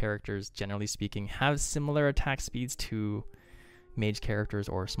 heavy characters, generally speaking, have similar attack speeds to mage characters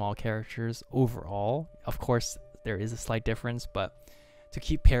or small characters overall. Of course, there is a slight difference, but to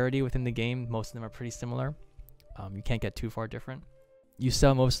keep parity within the game, most of them are pretty similar. You can't get too far different. You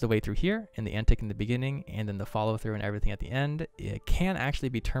sell most of the way through here, in the antic in the beginning, and then the follow-through and everything at the end. It can actually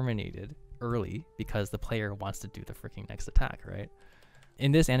be terminated early because the player wants to do the freaking next attack, right?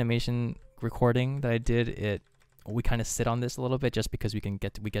 In this animation recording that I did, we kind of sit on this a little bit just because we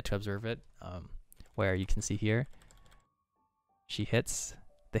get to observe it. Where you can see here, she hits,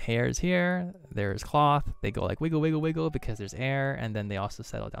 the hair is here, there's cloth, they go like wiggle, wiggle, wiggle because there's air, and then they also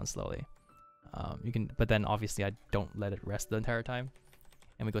settle down slowly. But then obviously I don't let it rest the entire time,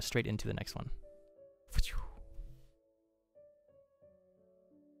 and we go straight into the next one.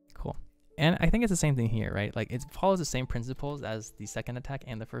 Cool. And I think it's the same thing here, right? Like it follows the same principles as the second attack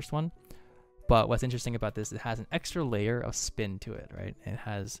and the first one. But what's interesting about this, it has an extra layer of spin to it, right? It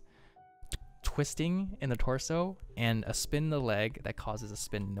has twisting in the torso and a spin in the leg that causes a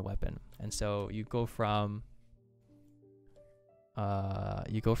spin in the weapon. And so you go from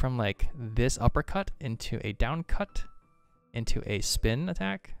like this uppercut into a down cut into a spin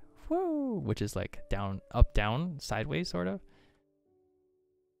attack, woo, which is like down, up, down, sideways sort of.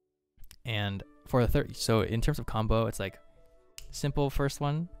 And for the third, so in terms of combo, it's like simple first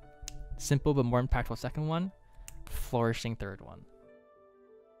one, simple but more impactful second one, flourishing third one.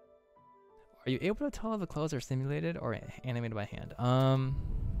 Are you able to tell if the clothes are simulated or animated by hand?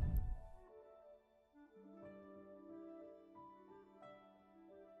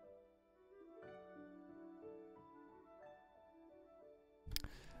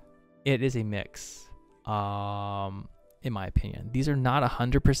 It is a mix, in my opinion. These are not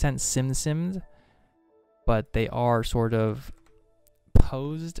 100% simmed, but they are sort of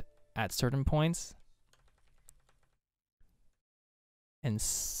posed at certain points. And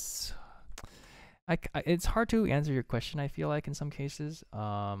it's hard to answer your question, I feel like, in some cases,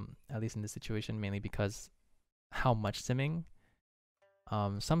 at least in this situation, mainly because how much simming.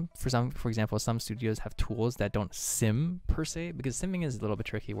 For example, some studios have tools that don't sim per se, because simming is a little bit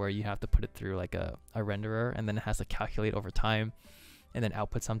tricky where you have to put it through like a renderer, and then it has to calculate over time and then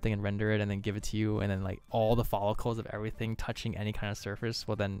output something and render it and then give it to you, and then like all the follicles of everything touching any kind of surface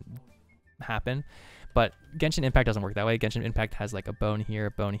will then happen. But Genshin Impact doesn't work that way. Genshin Impact has like a bone here,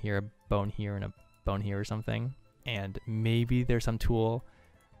 a bone here, a bone here, and a bone here or something, and maybe there's some tool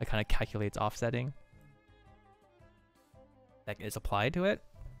that kind of calculates offsetting that is applied to it,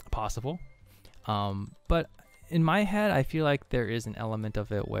 possible. But in my head, I feel like there is an element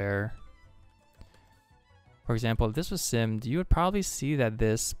of it where, for example, if this was simmed, you would probably see that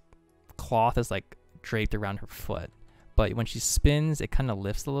this cloth is like draped around her foot, but when she spins, it kind of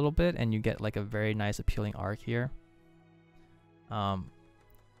lifts a little bit, and you get like a very nice appealing arc here.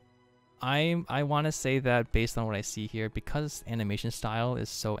 I want to say that based on what I see here, because animation style is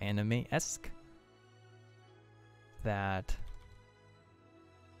so anime-esque, that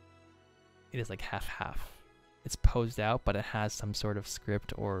it is like half-half. It's posed out, but it has some sort of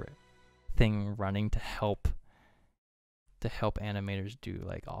script or thing running to help animators do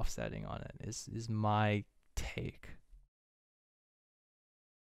like offsetting on it, is my take.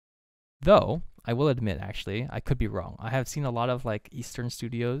 Though I will admit, actually, I could be wrong. I have seen a lot of like Eastern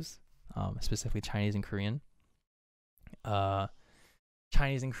studios, specifically Chinese and Korean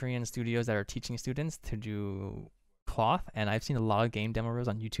studios that are teaching students to do cloth, and I've seen a lot of game demo reels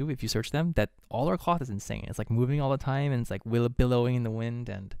on YouTube, if you search them, that all their cloth is insane. It's like moving all the time, and it's like billowing in the wind,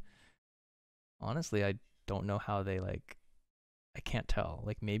 and honestly, I don't know how they like, I can't tell.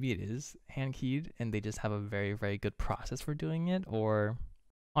 Like maybe it is hand keyed and they just have a very, very good process for doing it, or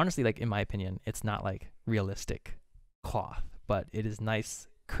honestly, like in my opinion, it's not like realistic cloth, but it is nice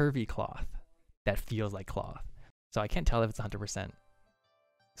curvy cloth that feels like cloth. So I can't tell if it's 100%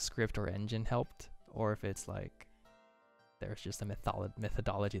 script or engine helped, or if it's like there's just a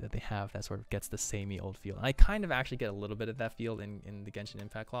methodology that they have that sort of gets the samey old feel. And I kind of actually get a little bit of that feel in the Genshin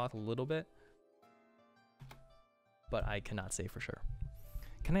Impact cloth, a little bit, but I cannot say for sure.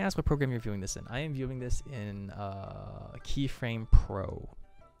 Can I ask what program you're viewing this in? I am viewing this in Keyframe Pro.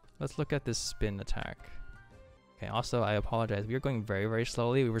 Let's look at this spin attack. Okay, also I apologize. We are going very, very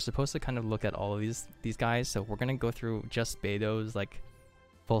slowly. We were supposed to kind of look at all of these guys, so we're gonna go through just Beidou's like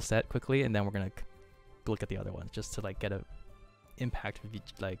full set quickly, and then we're gonna look at the other ones just to like get a impact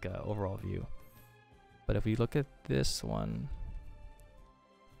like overall view. But if we look at this one,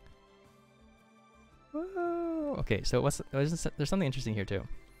 whoa, okay, so there's something interesting here too.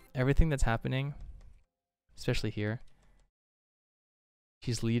 Everything that's happening, especially here,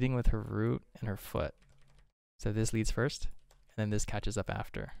 she's leading with her root and her foot. So this leads first, and then this catches up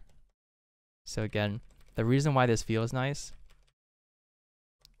after. So again, the reason why this feels nice,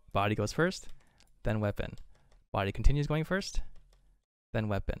 body goes first, then weapon. Body continues going first, then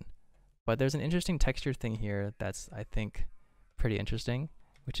weapon. But there's an interesting texture thing here that's, I think, pretty interesting,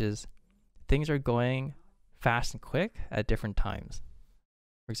 which is things are going fast and quick at different times.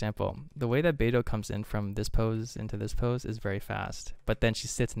 For example, the way that Beidou comes in from this pose into this pose is very fast, but then she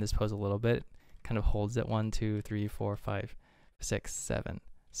sits in this pose a little bit, kind of holds it 1, 2, 3, 4, 5, 6, 7,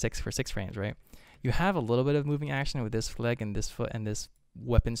 6 for 6 frames, right? You have a little bit of moving action with this leg and this foot and this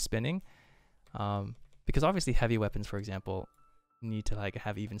weapon spinning, because obviously heavy weapons, for example, need to like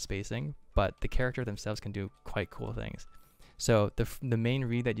have even spacing, but the character themselves can do quite cool things. So the main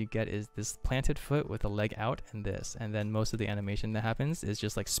read that you get is this planted foot with a leg out and this, and then most of the animation that happens is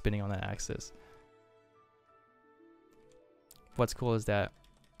just like spinning on that axis. What's cool is that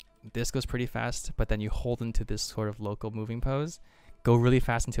this goes pretty fast, but then you hold into this sort of local moving pose, go really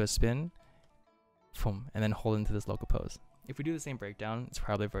fast into a spin, boom, and then hold into this local pose. If we do the same breakdown, it's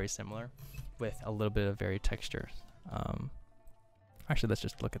probably very similar with a little bit of varied texture. Actually, let's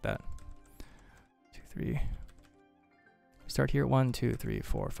just look at that. 2, 3. Start here. 1, 2, 3,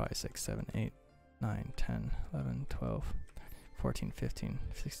 4, 5, 6, 7, 8, 9, 10, 11, 12, 14, 15,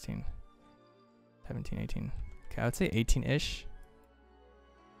 16, 17, 18. Okay, I would say 18-ish.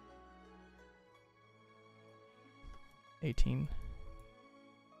 18.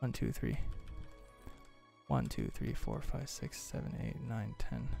 1, 2, 3. 1, 2, 3, 4, 5, 6, 7, 8, 9,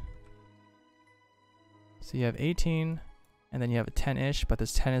 10. So you have 18, and then you have a 10-ish, but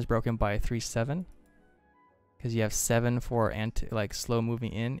this 10 is broken by 3, 7. Because you have 7 for like slow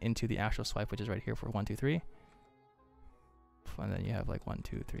moving into the actual swipe, which is right here for 1, 2, 3. And then you have like 1,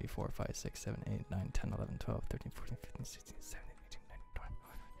 2, 3, 4, 5, 6, 7, 8, 9, 10, 11, 12, 13, 14, 15, 16, 17, 18, 19, 20,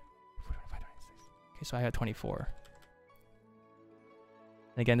 24, 25, 26. Okay, so I had 24.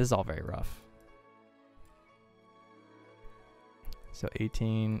 And again, this is all very rough. So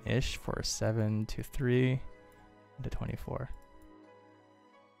 18-ish for 7 to 3 to 24.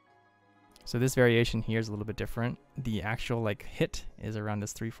 So this variation here is a little bit different. The actual like hit is around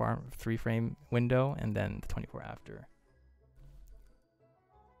this 3 frame window, and then the 24 after.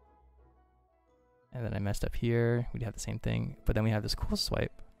 And then I messed up here. We'd have the same thing, but then we have this cool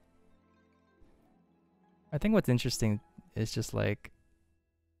swipe. I think what's interesting is just like,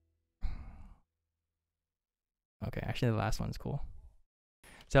 okay, actually the last one's cool.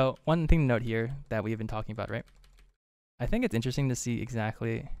 So one thing to note here that we've been talking about, right? I think it's interesting to see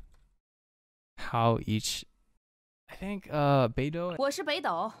exactly how each, I think Beidou 我是北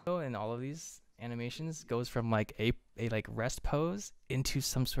斗 in all of these animations goes from like a like rest pose into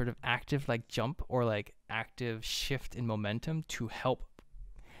some sort of active like jump or like active shift in momentum to help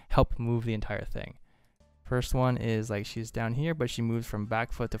move the entire thing. First one is like she's down here, but she moves from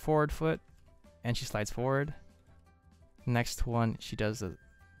back foot to forward foot, and she slides forward. Next one, she does a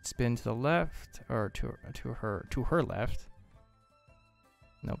spin to the left, or to her left.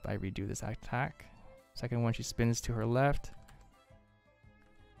 Nope, I redo this attack. Second one, she spins to her left,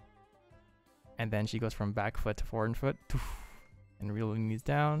 and then she goes from back foot to forward foot, and really kneels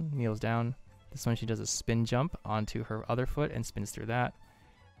down. This one, she does a spin jump onto her other foot and spins through that,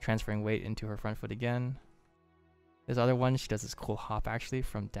 transferring weight into her front foot again. This other one, she does this cool hop actually,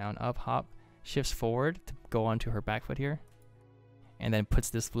 from down up hop, shifts forward to go onto her back foot here, and then puts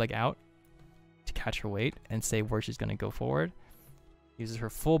this leg out to catch her weight and say where she's going to go forward. Uses her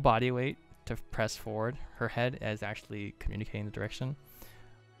full body weight to press forward. Her head is actually communicating the direction.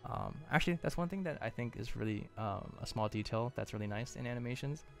 Actually, that's one thing that I think is really a small detail that's really nice in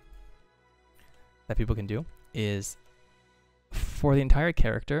animations that people can do, is for the entire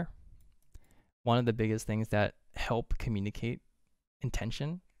character, one of the biggest things that help communicate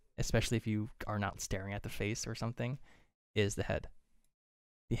intention, especially if you are not staring at the face or something, is the head.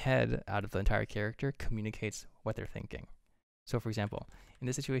 The head, out of the entire character, communicates what they're thinking. So for example, in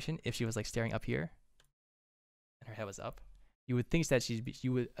this situation, if she was like staring up here and her head was up, you would think that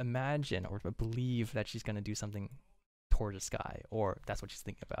you would imagine or believe that she's going to do something toward the sky, or that's what she's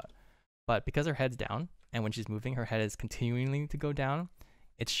thinking about. But because her head's down, and when she's moving, her head is continuing to go down,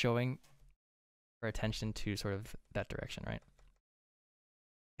 it's showing her attention to sort of that direction, right?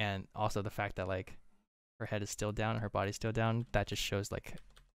 And also the fact that like her head is still down and her body's still down, that just shows like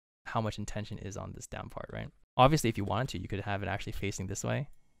how much intention is on this down part, right? Obviously, if you wanted to, you could have it actually facing this way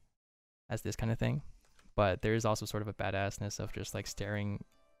as this kind of thing. But there is also sort of a badassness of just like staring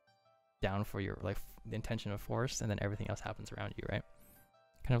down for your like the intention of force, and then everything else happens around you, right?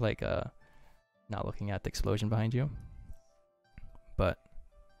 Kind of like not looking at the explosion behind you. But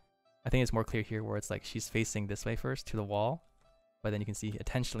I think it's more clear here where it's like she's facing this way first to the wall, but then you can see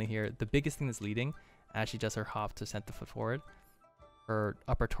intentionally here, the biggest thing that's leading as she does her hop to send the foot forward, her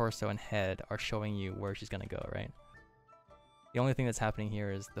upper torso and head are showing you where she's gonna go, right? The only thing that's happening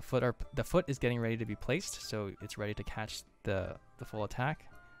here is the foot is getting ready to be placed, so it's ready to catch the full attack.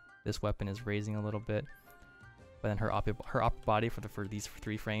 This weapon is raising a little bit, but then her upper body for these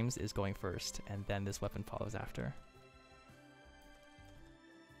 3 frames is going first, and then this weapon follows after.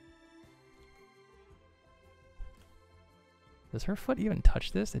 Does her foot even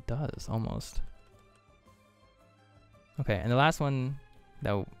touch this? It does, almost. Okay, and the last one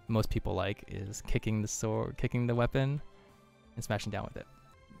that most people like is kicking the weapon and smashing down with it.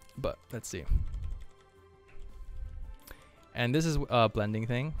 But let's see. And this is a blending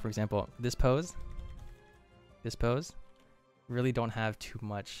thing. For example, this pose really don't have too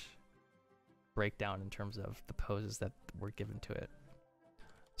much breakdown in terms of the poses that were given to it.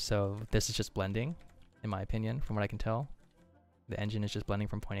 So this is just blending, in my opinion, from what I can tell. The engine is just blending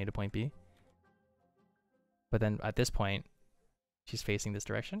from point A to point B. But then at this point, she's facing this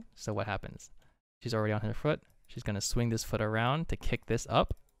direction. So what happens? She's already on her foot. She's going to swing this foot around to kick this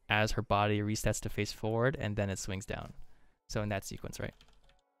up as her body resets to face forward, and then it swings down. So in that sequence, right?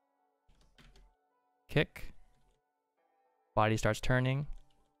 Kick. Body starts turning,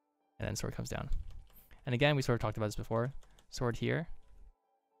 and then sword comes down. And again, we sort of talked about this before. Sword here.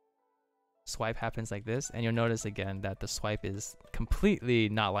 Swipe happens like this, and you'll notice again that the swipe is completely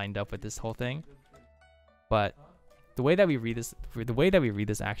not lined up with this whole thing. But the way that we read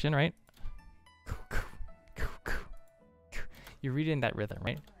this action, right? You read it in that rhythm,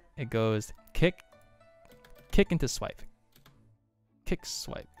 right? It goes kick, kick into swipe, kick,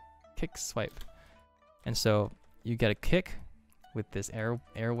 swipe, kick, swipe. And so you get a kick with this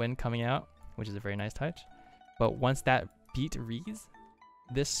air wind coming out, which is a very nice touch. But once that beat reads,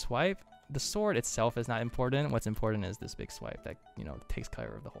 this swipe, the sword itself is not important. What's important is this big swipe that, you know, takes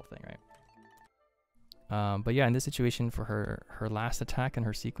care of the whole thing, right? But yeah, in this situation for her last attack in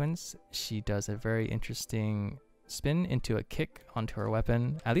her sequence, she does a very interesting spin into a kick onto her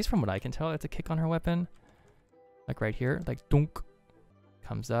weapon. At least from what I can tell, it's a kick on her weapon. Like right here, like dunk,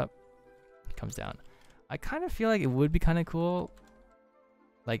 comes up, comes down. I kind of feel like it would be kind of cool,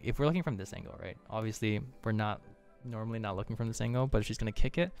 like if we're looking from this angle, right? Obviously, we're normally not looking from this angle, but if she's gonna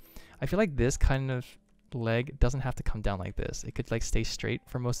kick it, I feel like this kind of leg doesn't have to come down like this. It could like stay straight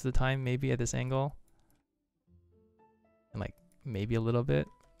for most of the time, maybe at this angle. And like maybe a little bit.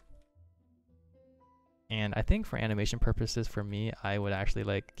 And I think for animation purposes, for me, I would actually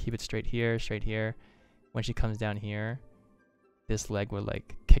like keep it straight here, straight here. When she comes down here, this leg would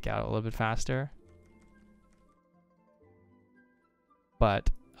like kick out a little bit faster. But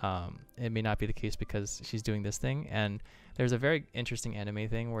it may not be the case because she's doing this thing. And there's a very interesting anime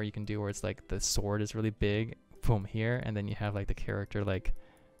thing where you can do where it's like the sword is really big, boom, here, and then you have like the character like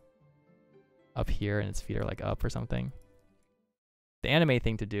up here and its feet are like up or something. The anime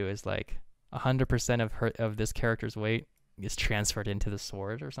thing to do is like 100% of this character's weight is transferred into the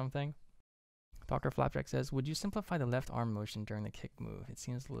sword or something. Dr. Flapjack says, would you simplify the left arm motion during the kick move? It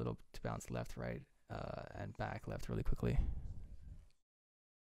seems a little to bounce left, right, and back left really quickly.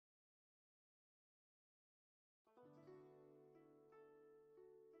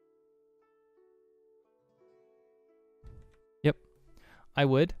 Yep, I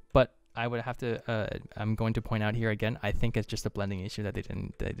would, but I would have to, I'm going to point out here again, I think it's just a blending issue that they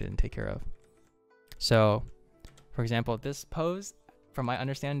didn't take care of. So, for example, this pose, from my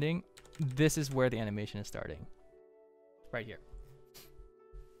understanding, this is where the animation is starting. Right here.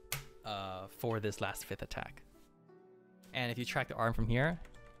 For this last fifth attack. And if you track the arm from here,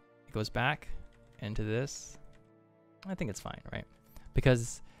 it goes back into this. I think it's fine, right?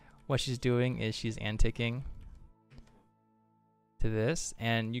 Because what she's doing is she's anticking to this,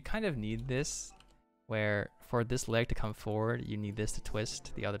 and you kind of need this where for this leg to come forward, you need this to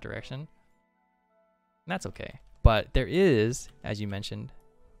twist the other direction. And that's okay. But there is, as you mentioned,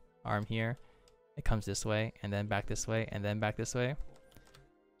 arm here, it comes this way and then back this way and then back this way.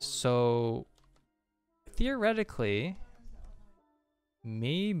 So theoretically,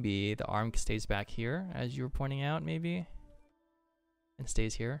 maybe the arm stays back here, as you were pointing out, maybe, and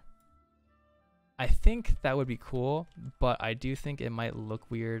stays here. I think that would be cool, but I do think it might look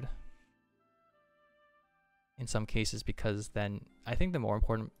weird in some cases, because then I think the more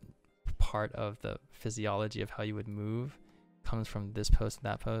important part of the physiology of how you would move comes from this pose and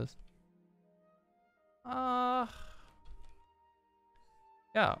that pose.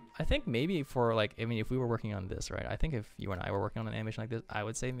 Yeah, I think maybe for like, I mean, if we were working on this, right? I think if you and I were working on an animation like this, I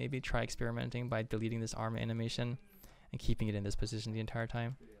would say maybe try experimenting by deleting this arm animation and keeping it in this position the entire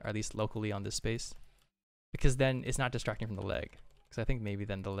time, or at least locally on this space, because then it's not distracting from the leg. Because I think maybe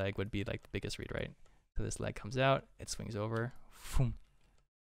then the leg would be like the biggest read, right? So this leg comes out, it swings over, boom.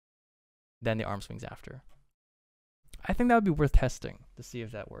 Then the arm swings after. I think that would be worth testing to see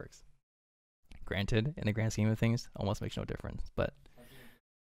if that works. Granted, in the grand scheme of things, almost makes no difference, but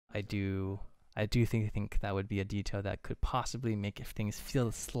I do think that would be a detail that could possibly make things feel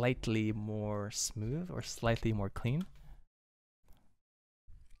slightly more smooth or slightly more clean.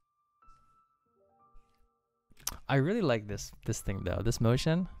 I really like this thing though, this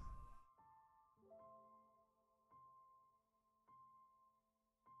motion.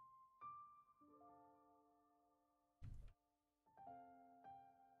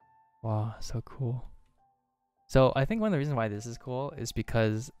 Wow, so cool. So I think one of the reasons why this is cool is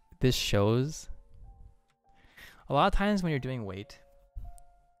because this shows a lot of times when you're doing weight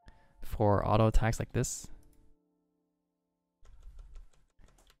for auto attacks like this,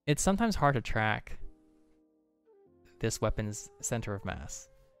 it's sometimes hard to track this weapon's center of mass.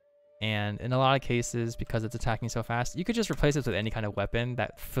 And in a lot of cases, because it's attacking so fast, you could just replace it with any kind of weapon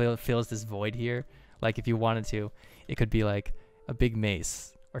that fills this void here. Like if you wanted to, it could be like a big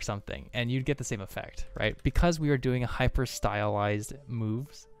mace or something, and you'd get the same effect, right? Because we are doing a hyper stylized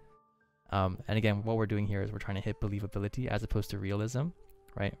moves. And again, what we're doing here is we're trying to hit believability as opposed to realism,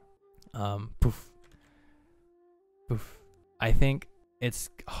 right? Poof. Poof. I think it's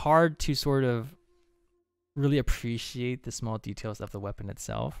hard to sort of really appreciate the small details of the weapon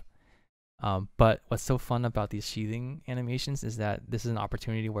itself. But what's so fun about these sheathing animations is that this is an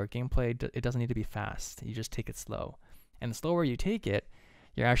opportunity where gameplay, it doesn't need to be fast. You just take it slow. And the slower you take it,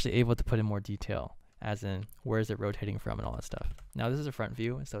 you're actually able to put in more detail, as in where is it rotating from and all that stuff. Now this is a front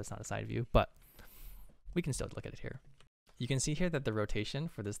view, so it's not a side view, but we can still look at it here. You can see here that the rotation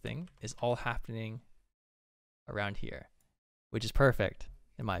for this thing is all happening around here, which is perfect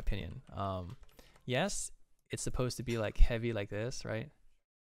in my opinion. Yes, it's supposed to be like heavy like this, right?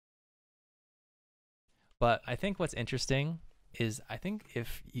 But I think what's interesting is, I think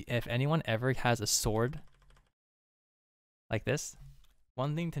if anyone ever has a sword like this,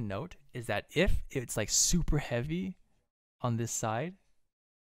 one thing to note is that if it's like super heavy on this side,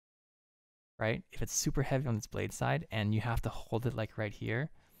 right? If it's super heavy on this blade side and you have to hold it like right here,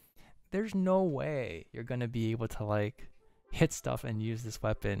 there's no way you're gonna be able to like hit stuff and use this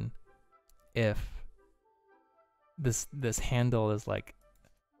weapon if this handle is like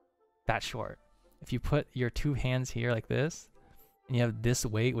that short. If you put your two hands here like this and you have this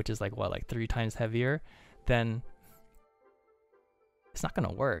weight, which is like what, like 3 times heavier, then it's not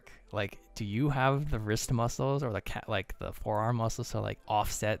gonna work. Like, do you have the wrist muscles or the forearm muscles to like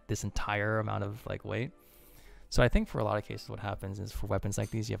offset this entire amount of like weight? So I think for a lot of cases what happens is for weapons like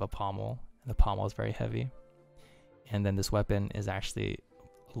these, you have a pommel, and the pommel is very heavy. And then this weapon is actually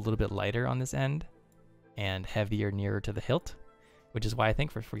a little bit lighter on this end and heavier nearer to the hilt, which is why I think,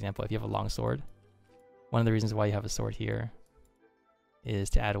 for example, if you have a long sword, one of the reasons why you have a sword here is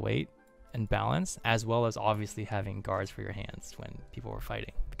to add weight and balance, as well as obviously having guards for your hands when people were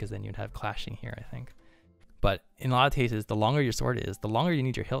fighting, because then you'd have clashing here, I think. But in a lot of cases, the longer your sword is, the longer you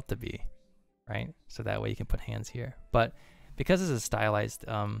need your hilt to be, right? So that way you can put hands here. But because it's a stylized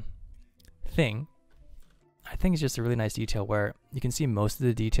thing, I think it's just a really nice detail where you can see most of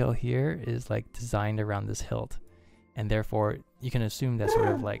the detail here is like designed around this hilt. And therefore you can assume that sort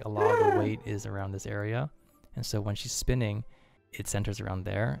of like a lot of the weight is around this area. And so when she's spinning, it centers around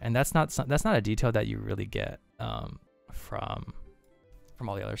there. And that's not a detail that you really get from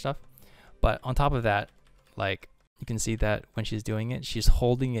all the other stuff. But on top of that, like you can see that when she's doing it, she's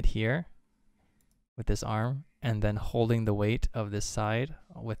holding it here with this arm and then holding the weight of this side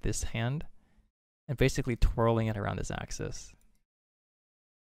with this hand and basically twirling it around this axis.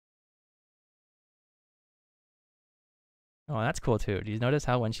 Oh, that's cool too. Do you notice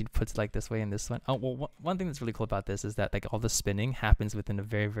how when she puts it like this way and this one? Oh, well, one thing that's really cool about this is that like all the spinning happens within a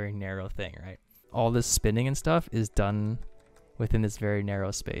very, very narrow thing, right? All this spinning and stuff is done within this very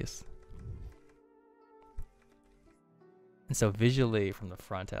narrow space. And so visually from the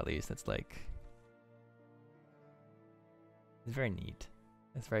front, at least, it's like, it's very neat.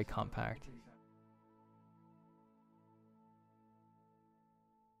 It's very compact.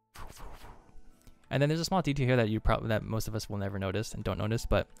 And then there's a small detail here that that most of us will never notice and don't notice,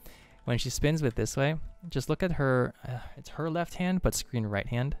 but when she spins with this way, just look at her, it's her left hand, but screen right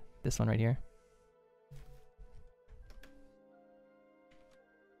hand, this one right here.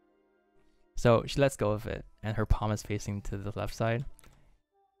 So she lets go of it and her palm is facing to the left side.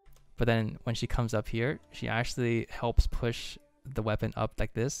 But then when she comes up here, she actually helps push the weapon up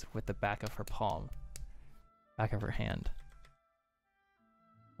like this with the back of her palm, back of her hand,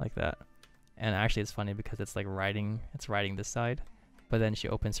 like that. And actually it's funny because it's like riding this side, but then she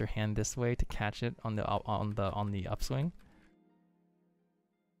opens her hand this way to catch it on the upswing.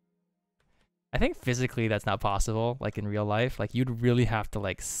 I think physically that's not possible, like in real life. Like you'd really have to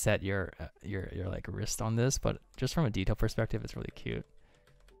like set your like wrist on this, but just from a detail perspective, it's really cute.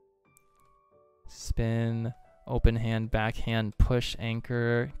 Spin, open hand, back hand, push,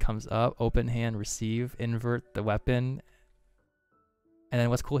 anchor, comes up, open hand, receive, invert the weapon. And then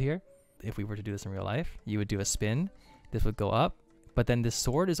what's cool here, if we were to do this in real life, you would do a spin, this would go up, but then the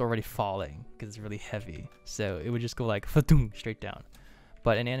sword is already falling because it's really heavy. So it would just go like straight down.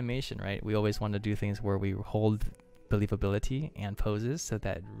 But in animation, right, we always want to do things where we hold believability and poses so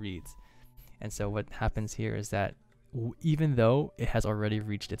that it reads. And so what happens here is that even though it has already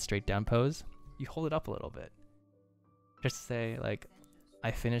reached its straight down pose, you hold it up a little bit. Just to say like,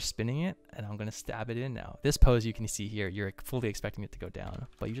 I finished spinning it and I'm going to stab it in now. This pose you can see here, you're fully expecting it to go down,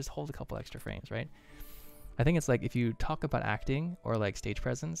 but you just hold a couple extra frames, right? I think it's like if you talk about acting or like stage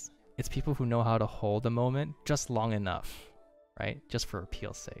presence, it's people who know how to hold a moment just long enough, right? Just for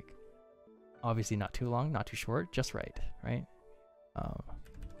appeal's sake. Obviously not too long, not too short, just right?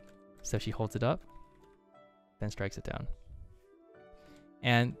 So she holds it up, then strikes it down.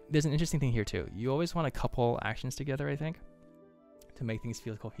 And there's an interesting thing here too. You always want to couple actions together, I think, to make things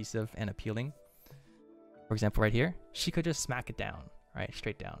feel cohesive and appealing. For example, right here, she could just smack it down, right?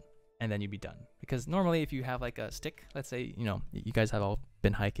 Straight down, and then you'd be done. Because normally if you have like a stick, let's say, you know, you guys have all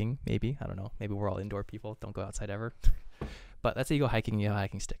been hiking, maybe, I don't know, maybe we're all indoor people, don't go outside ever. But let's say you go hiking and you have a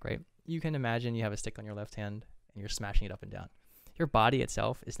hiking stick, right? You can imagine you have a stick on your left hand and you're smashing it up and down. Your body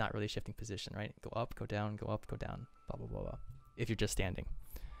itself is not really shifting position, right? Go up, go down, go up, go down, blah, blah, blah, blah, if you're just standing.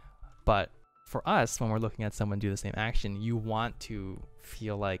 But for us, when we're looking at someone do the same action, you want to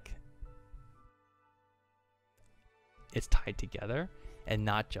feel like it's tied together and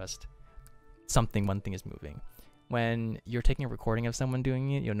not just one thing is moving. When you're taking a recording of someone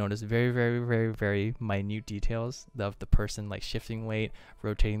doing it, you'll notice very, very, very, very minute details of the person like shifting weight,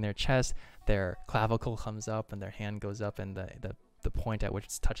 rotating their chest, their clavicle comes up and their hand goes up and the point at which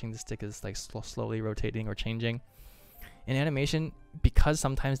it's touching the stick is like slowly rotating or changing. In animation, because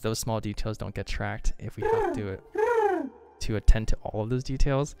sometimes those small details don't get tracked, if we have to attend to all of those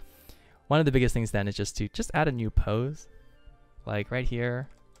details, one of the biggest things then is just to add a new pose. Like right here,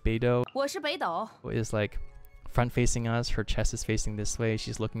 Beidou is like front facing us, her chest is facing this way,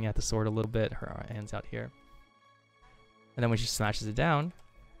 she's looking at the sword a little bit, her hand's out here. And then when she smashes it down,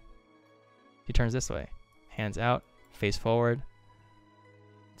 she turns this way, hands out, face forward.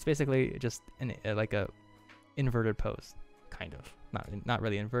 It's basically just like a inverted pose, kind of. Not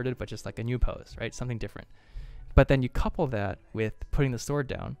really inverted, but just like a new pose, right? Something different. But then you couple that with putting the sword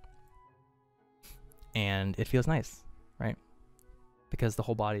down, and it feels nice, right? Because the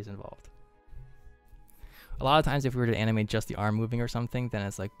whole body is involved. A lot of times if we were to animate just the arm moving or something, then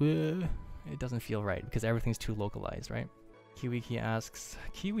it's like, bleh, it doesn't feel right because everything's too localized, right? KiwiKey asks,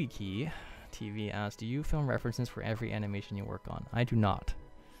 KiwiKey TV asks, do you film references for every animation you work on? I do not.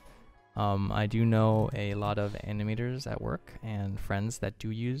 I do know a lot of animators at work and friends that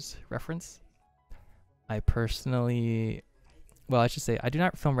do use reference. I personally, well, I should say I do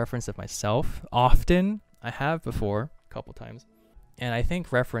not film reference of myself often. I have before, a couple times. And I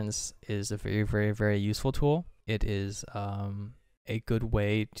think reference is a very, very, very useful tool. It is a good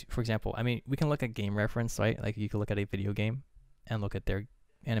way to, for example, I mean, we can look at game reference, right? Like you can look at a video game and look at their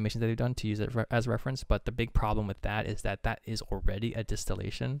animations that they've done to use it as reference. But the big problem with that is that that is already a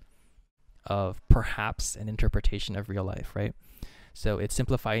distillation of perhaps an interpretation of real life, right? So it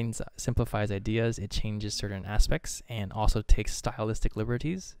simplifies ideas, it changes certain aspects, and also takes stylistic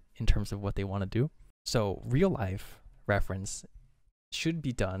liberties in terms of what they want to do. So real life reference should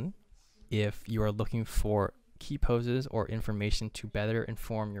be done if you are looking for key poses or information to better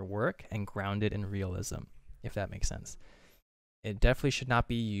inform your work and ground it in realism, if that makes sense. It definitely should not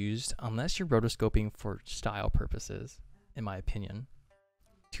be used unless you're rotoscoping for style purposes, in my opinion,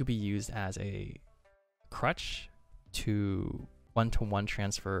 to be used as a crutch to one-to-one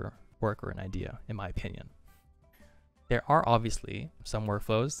transfer work or an idea, in my opinion. There are obviously some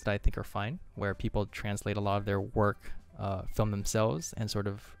workflows that I think are fine, where people translate a lot of their work, film themselves, and sort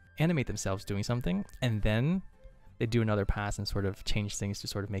of animate themselves doing something, and then they do another pass and sort of change things to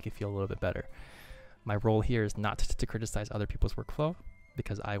sort of make it feel a little bit better. My role here is not to criticize other people's workflow,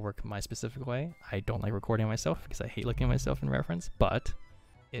 because I work my specific way. I don't like recording myself because I hate looking at myself in reference, but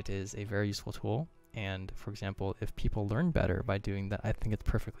it is a very useful tool. And for example, if people learn better by doing that, I think it's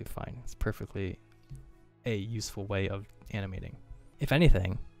perfectly fine. It's perfectly a useful way of animating. If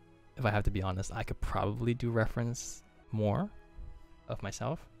anything, if I have to be honest, I could probably do reference more of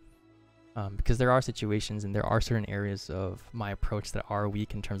myself, because there are situations and there are certain areas of my approach that are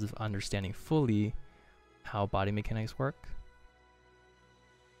weak in terms of understanding fully how body mechanics work.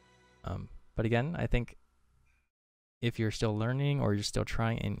 But again, I think if you're still learning or you're still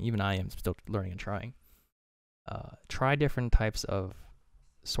trying, and even I am still learning and trying, try different types of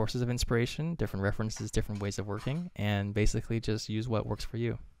sources of inspiration, different references, different ways of working, and basically just use what works for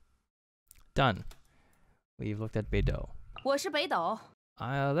you. Done. We've looked at Beidou. 我是北斗.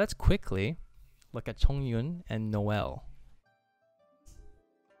 Let's quickly look at Chongyun and Noelle.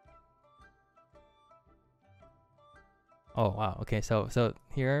 Oh wow, okay, so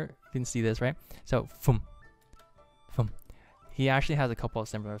here you can see this, right? So he actually has a couple of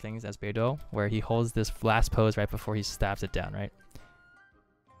similar things as Beidou, where he holds this last pose right before he stabs it down, right?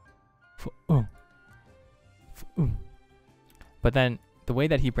 But then the way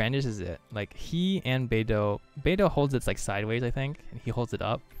that he brandishes it, like he and Beidou holds it like sideways, I think, and he holds it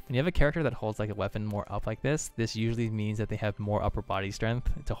up. And you have a character that holds like a weapon more up like this usually means that they have more upper body strength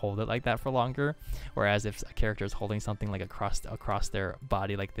to hold it like that for longer. Whereas if a character is holding something like across their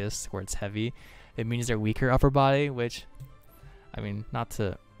body like this, where it's heavy, it means they're weaker upper body, which, I mean, not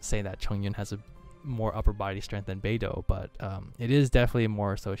to say that Chongyun has a more upper body strength than Beidou, but it is definitely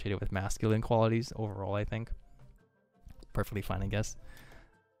more associated with masculine qualities overall, I think. Perfectly fine, I guess.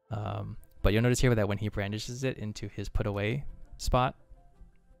 But you'll notice here that when he brandishes it into his put away spot,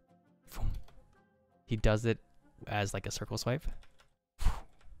 he does it as like a circle swipe.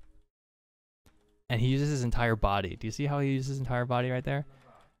 And he uses his entire body. Do you see how he uses his entire body right there?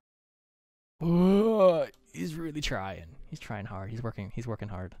 He's really trying. He's trying hard. He's working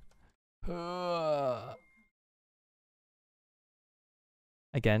hard.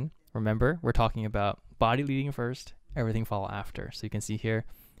 Again, remember, we're talking about body leading first, everything follow after. So you can see here,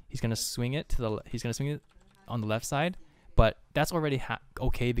 he's gonna swing it on the left side, but that's already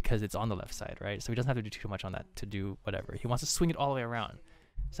okay because it's on the left side, right? So he doesn't have to do too much on that to do whatever. He wants to swing it all the way around.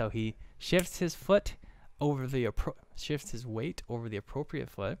 So he shifts his foot over shifts his weight over the appropriate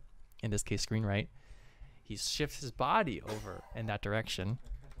foot, in this case screen right. He shifts his body over in that direction.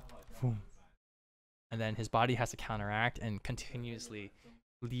 And then his body has to counteract and continuously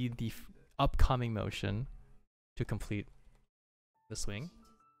lead the upcoming motion to complete the swing.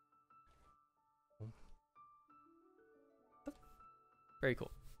 Very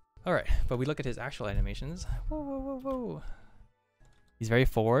cool. All right, but we look at his actual animations. Whoa. He's very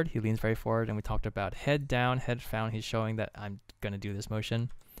forward. He leans very forward, and we talked about head down, head down. He's showing that I'm gonna do this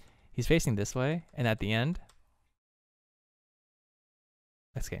motion. He's facing this way, and at the end,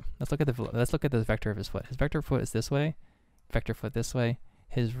 let's look at the vector of his foot. His vector foot is this way, vector foot this way.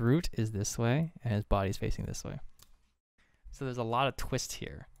 his root is this way and his body's facing this way. So there's a lot of twist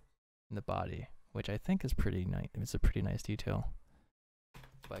here in the body, which I think is pretty nice. It's a pretty nice detail.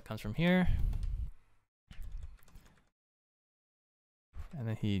 But it comes from here. And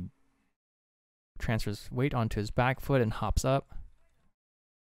then he transfers weight onto his back foot and hops up.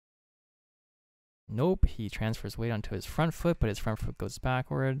 Nope, he transfers weight onto his front foot, but his front foot goes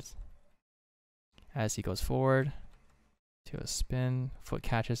backwards. As he goes forward to a spin, foot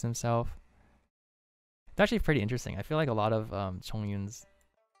catches himself. It's actually pretty interesting. I feel like a lot of Chongyun's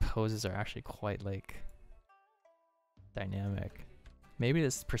poses are actually quite like dynamic. Maybe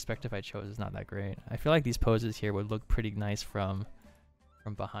this perspective I chose is not that great. I feel like these poses here would look pretty nice from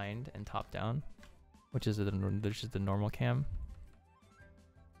behind and top down, which is the normal cam.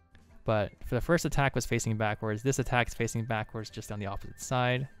 But for the first attack was facing backwards. This attack is facing backwards, just on the opposite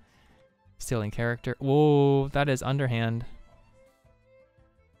side. Still in character. Whoa, that is underhand.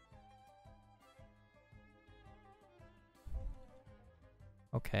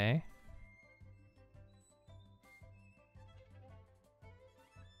 Okay.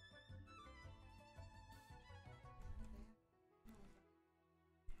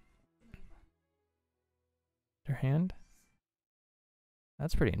 Underhand.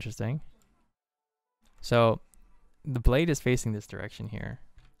 That's pretty interesting. So the blade is facing this direction here,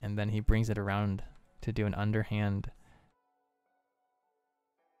 and then he brings it around to do an underhand.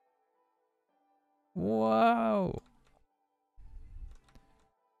 Whoa!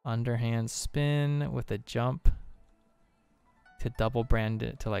 Underhand spin with a jump to double brand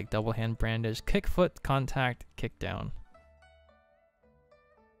it, to like double hand brandish, kick foot contact, kick down.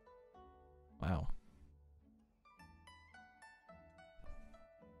 Wow.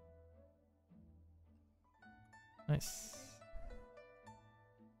 Nice.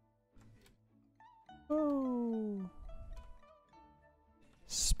 Oh.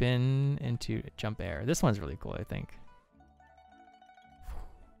 Spin into jump air. This one's really cool, I think.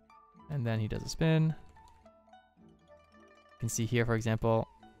 And then he does a spin. You can see here, for example,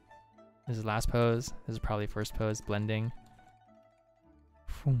 this is last pose. This is probably first pose, blending.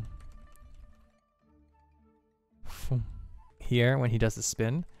 Here, when he does the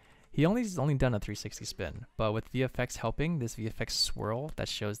spin, he's only done a 360 spin, but with VFX helping, this VFX swirl that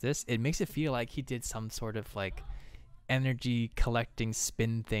shows this, it makes it feel like he did some sort of like energy collecting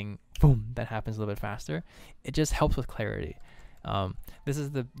spin thing, boom, that happens a little bit faster. It just helps with clarity. This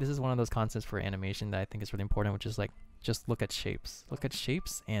is one of those concepts for animation that I think is really important, which is like just look at shapes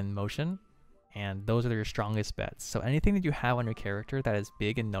and motion, and those are your strongest bets. So anything that you have on your character that is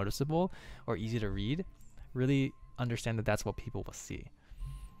big and noticeable or easy to read, really understand that that's what people will see.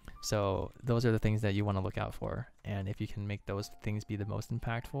 So those are the things that you want to look out for, and if you can make those things be the most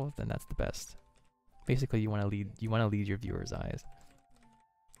impactful, then that's the best. Basically, you want to lead your viewers' eyes.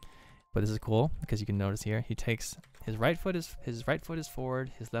 But this is cool because you can notice here he takes his right foot is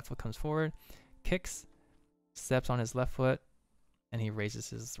forward, his left foot comes forward, kicks, steps on his left foot, and he raises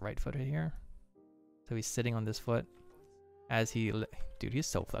his right foot right here. So he's sitting on this foot as dude, he's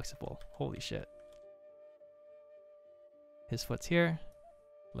so flexible. Holy shit. His foot's here.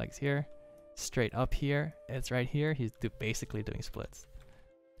 Legs here, straight up here, it's right here. He's basically doing splits.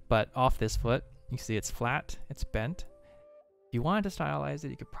 But off this foot, you see it's flat, it's bent. If you wanted to stylize it,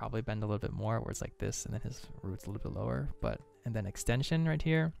 you could probably bend a little bit more, where it's like this, and then his root's a little bit lower. And then extension right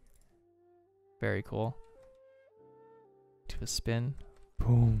here, very cool. To a spin,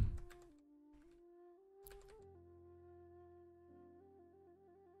 boom.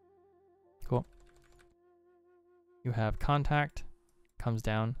 Cool. You have contact. Comes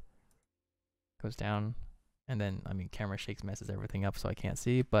down, goes down, and then, I mean, camera shakes, messes everything up, so I can't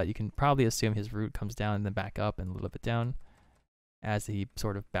see, but you can probably assume his root comes down and then back up and a little bit down as he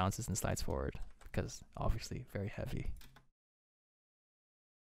sort of bounces and slides forward, because obviously very heavy.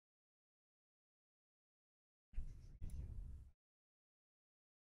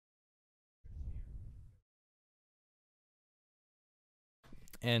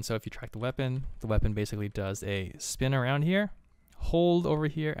 And so if you track the weapon basically does a spin around here, hold over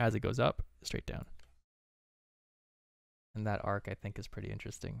here as it goes up, straight down. And that arc, I think, is pretty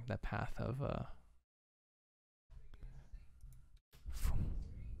interesting. That path of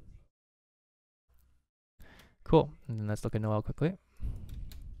cool. And then let's look at Noelle quickly.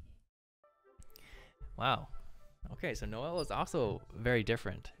 Wow. Okay, so Noelle is also very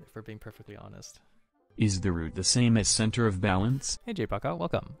different, if we're being perfectly honest. Is the root the same as center of balance? Hey J-Paka,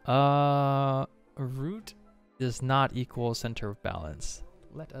 welcome. Root does not equal center of balance.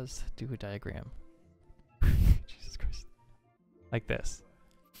 Let us do a diagram. Jesus Christ. Like this.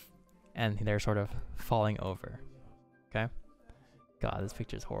 And they're sort of falling over. Okay? God, this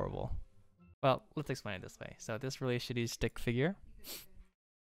picture is horrible. Well, let's explain it this way. So this really shitty stick figure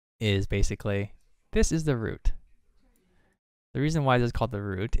is basically, this is the root. The reason why this is called the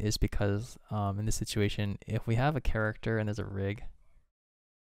root is because in this situation, if we have a character and there's a rig,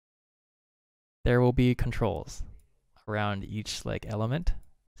 there will be controls around each like element.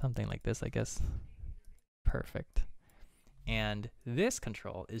 Something like this, I guess. Perfect. And this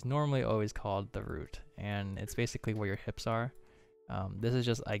control is normally always called the root, and it's basically where your hips are. This is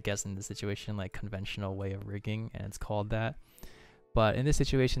just, I guess, in this situation, like conventional way of rigging, and it's called that. But in this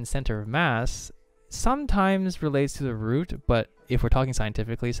situation, center of mass sometimes relates to the root, but if we're talking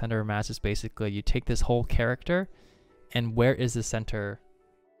scientifically, center of mass is basically you take this whole character, and where is the center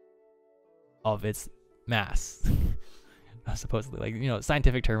of its mass? Supposedly, like, you know,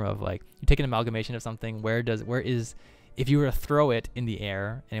 scientific term of like, you take an amalgamation of something, where is, if you were to throw it in the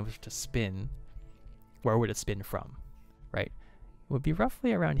air and it was to spin, where would it spin from, right? It would be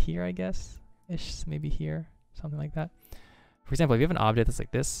roughly around here, I guess, ish, maybe here, something like that. For example, if you have an object that's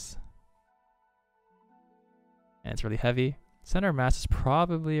like this, and it's really heavy, center of mass is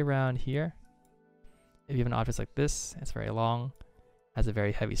probably around here. If you have an object like this, it's very long, has a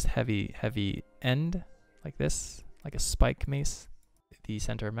very heavy end, like this, like a spike mace, the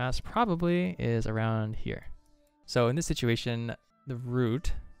center of mass probably is around here. So in this situation, the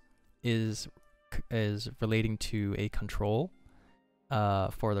root is relating to a control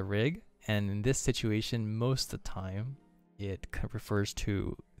for the rig, and in this situation, most of the time, it refers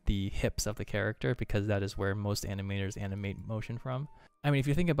to the hips of the character, because that is where most animators animate motion from. I mean, if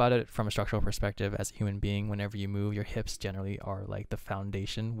you think about it from a structural perspective, as a human being, whenever you move, your hips generally are like the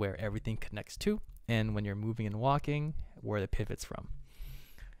foundation where everything connects to, and when you're moving and walking, where it pivots from.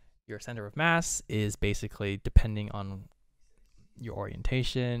 Your center of mass is basically depending on your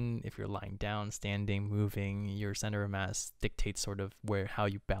orientation. If you're lying down, standing, moving, your center of mass dictates sort of how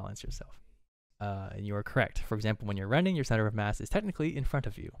you balance yourself. And you are correct. For example, when you're running, your center of mass is technically in front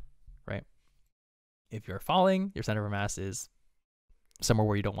of you, right? If you're falling, your center of mass is somewhere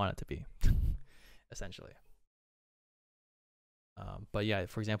where you don't want it to be, essentially. But yeah,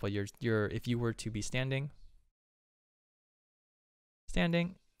 for example, if you were to be standing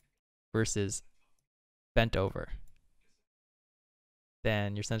versus bent over,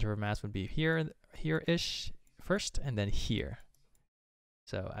 then your center of mass would be here-ish first, and then here.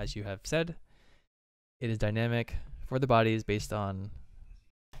 So as you have said, it is dynamic for the bodies based on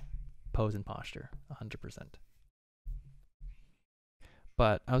pose and posture, 100%.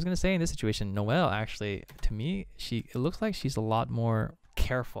 But I was going to say, in this situation, Noelle actually, to me, it looks like she's a lot more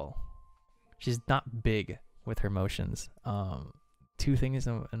careful. She's not big with her motions. Two things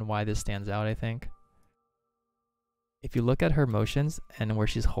and why this stands out, I think. If you look at her motions and where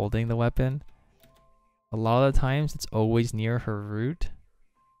she's holding the weapon, a lot of the times it's always near her root,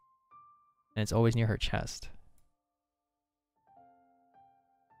 and it's always near her chest.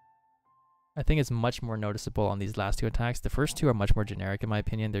 I think it's much more noticeable on these last two attacks. The first two are much more generic in my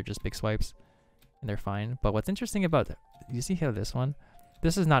opinion. They're just big swipes and they're fine. But what's interesting about you see how this one?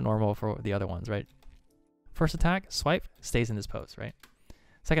 This is not normal for the other ones, right? First attack, swipe, stays in this pose, right?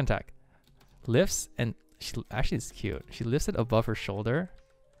 Second attack, lifts, and actually it's cute. She lifts it above her shoulder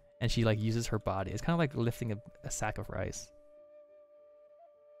and she like uses her body. It's kind of like lifting a sack of rice.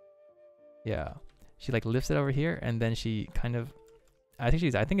 Yeah. She like lifts it over here and then she kind of, I think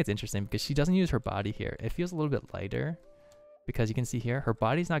it's interesting because she doesn't use her body here. It feels a little bit lighter because you can see here, her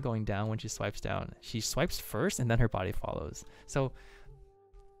body's not going down when she swipes down. She swipes first and then her body follows. So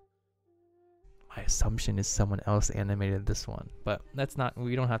my assumption is someone else animated this one, but that's not,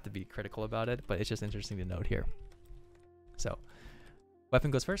 we don't have to be critical about it, but it's just interesting to note here. So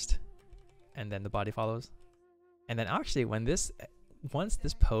weapon goes first and then the body follows. And then actually once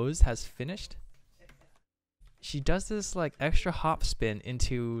this pose has finished, she does this like extra hop spin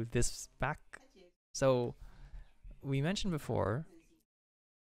into this back. So we mentioned before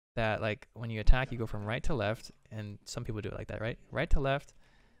that like when you attack, you go from right to left, and some people do it like that, right? Right to left,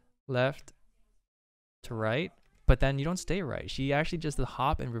 left to right, but then you don't stay right. She actually just the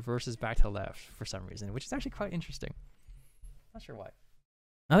hop and reverses back to left for some reason, which is actually quite interesting. Not sure why.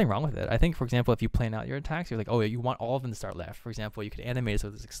 Nothing wrong with it. I think, for example, if you plan out your attacks, you're like, oh, you want all of them to start left. For example, you could animate it so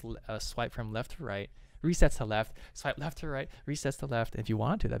there's a swipe from left to right, resets to left, swipe left to right, resets to left. If you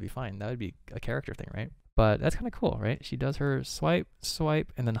wanted to, that'd be fine. That would be a character thing, right? But that's kind of cool, right? She does her swipe,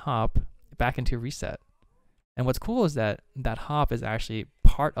 and then hop back into reset. And what's cool is that that hop is actually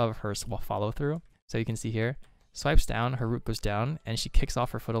part of her follow through. So you can see here, swipes down, her root goes down, and she kicks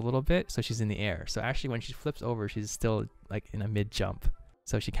off her foot a little bit, so she's in the air. So actually when she flips over, she's still like in a mid jump.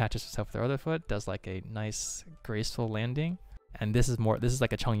 So she catches herself with her other foot, does like a nice graceful landing, And this is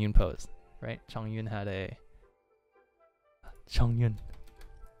like a Chongyun pose, right? Chongyun had a Chongyun.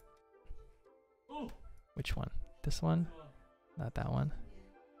 Which one? This one? Not that one.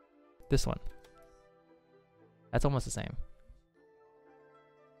 This one. That's almost the same.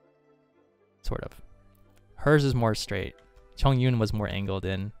 Sort of. Hers is more straight. Chongyun was more angled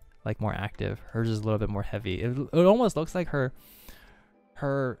in, like more active. Hers is a little bit more heavy. It almost looks like her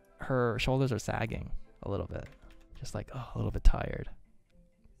shoulders are sagging a little bit. Just like, oh, a little bit tired.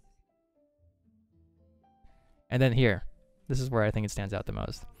 And then here, this is where I think it stands out the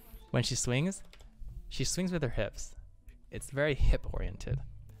most. When she swings with her hips. It's very hip oriented.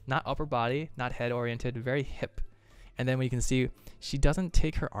 Not upper body, not head oriented, very hip. And then we can see she doesn't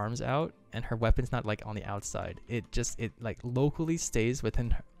take her arms out and her weapon's not like on the outside. It like locally stays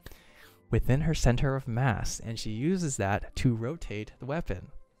within her center of mass, and she uses that to rotate the weapon.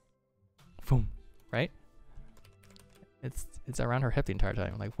 Boom, right? It's around her hip the entire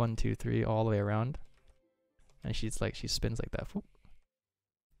time, like 1, 2, 3, all the way around. And she spins like that. Boop.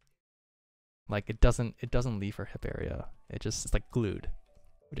 Like it doesn't leave her hip area. It's like glued,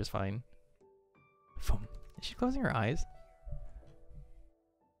 which is fine. Boom. Is she closing her eyes?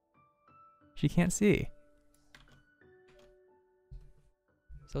 She can't see.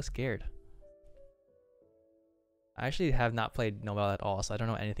 So scared. I actually have not played Noelle at all, so I don't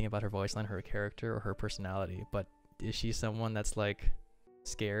know anything about her voice line, her character, or her personality. But is she someone that's like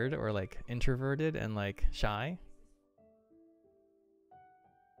scared or like introverted and like shy?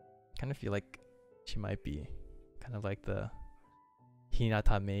 Kind of feel like she might be kind of like the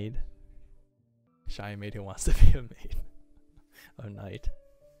Hinata maid, shy maid who wants to be a maid, a knight.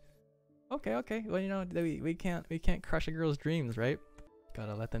 Okay. Well, you know, we can't crush a girl's dreams, right?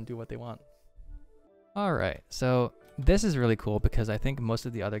 Gotta let them do what they want. All right, so this is really cool because I think most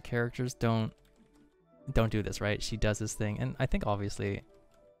of the other characters don't do this, right? She does this thing, and I think obviously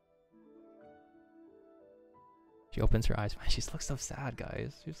she opens her eyes. Man, she looks so sad,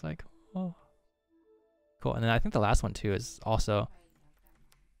 guys. She's like, oh, cool. And then I think the last one too is also,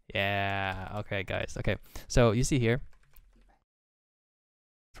 yeah. Okay, guys. Okay, so you see here.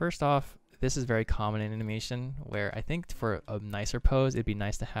 First off, this is very common in animation, where I think for a nicer pose, it'd be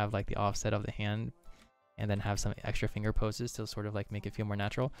nice to have like the offset of the hand, and then have some extra finger poses to sort of like make it feel more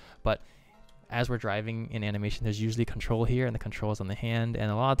natural. But as we're driving in animation, there's usually control here, and the control is on the hand,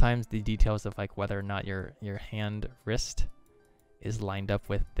 and a lot of times the details of like whether or not your hand wrist is lined up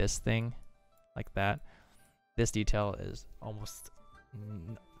with this thing, like that. This detail is almost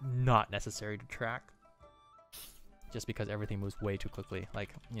not necessary to track, just because everything moves way too quickly.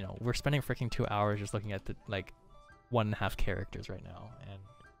 Like, you know, we're spending freaking 2 hours just looking at the like 1.5 characters right now, and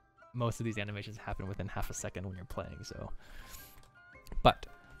most of these animations happen within half a second when you're playing. So, but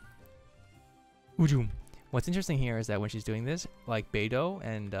what's interesting here is that when she's doing this, like Beidou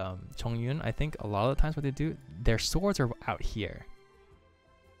and Chongyun, I think a lot of the times what they do, their swords are out here,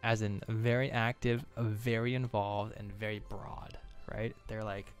 as in very active, very involved, and very broad, right? They're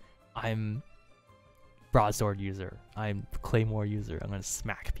like, I'm broadsword user, I'm Claymore user, I'm gonna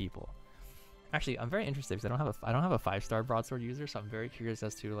smack people. Actually, I'm very interested because I don't have a 5-star broadsword user, so I'm very curious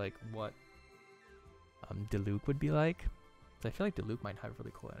as to like what Diluc would be like. So I feel like Diluc might have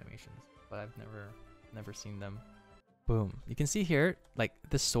really cool animations, but I've never seen them. Boom. You can see here, like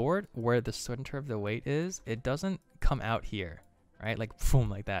the sword, where the center of the weight is, it doesn't come out here, right? Like boom,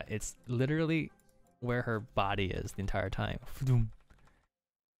 like that. It's literally where her body is the entire time.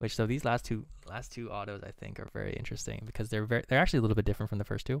 Which, so these last two autos I think are very interesting because they're actually a little bit different from the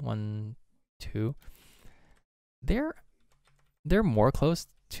first two. 1, 2. They're more close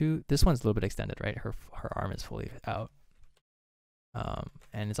to, this one's a little bit extended, right? Her arm is fully out.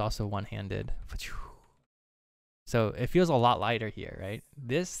 And it's also one-handed. So it feels a lot lighter here, right?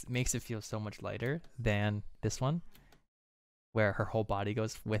 This makes it feel so much lighter than this one, where her whole body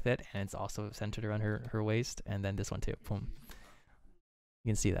goes with it, and it's also centered around her waist, and then this one too. Boom. You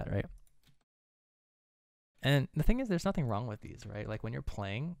can see that, right? And the thing is, there's nothing wrong with these, right? Like when you're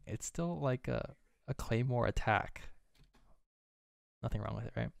playing, it's still like a Claymore attack. Nothing wrong with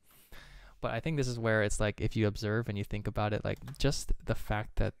it, right? But I think this is where it's like, if you observe and you think about it, like just the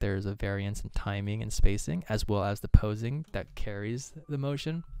fact that there's a variance in timing and spacing, as well as the posing that carries the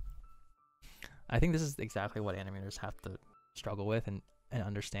motion. I think this is exactly what animators have to struggle with and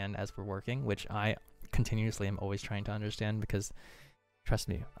understand as we're working, which I continuously am always trying to understand, because trust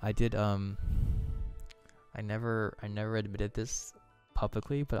me, I did, I never admitted this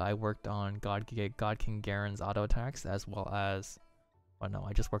publicly, but I worked on God King Garen's auto attacks, as well as, oh no,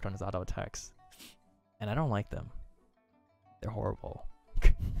 I just worked on his auto attacks, and I don't like them. They're horrible.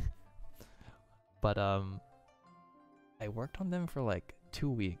 But I worked on them for like 2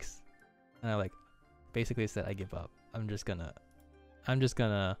 weeks, and I like basically said I give up. I'm just gonna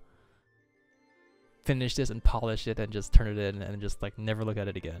finish this and polish it and just turn it in and just like never look at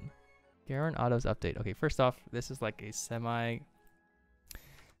it again. Garen Autos update. Okay, first off, this is like a semi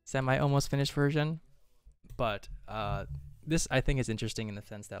almost finished version, but this I think is interesting in the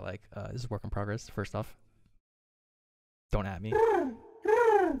sense that like this is work in progress. First off, don't at me.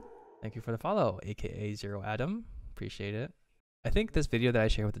 Thank you for the follow, aka Zero Adam. Appreciate it. I think this video that I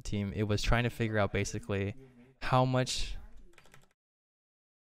shared with the team, it was trying to figure out basically how much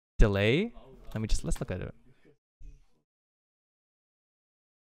delay. Let's look at it.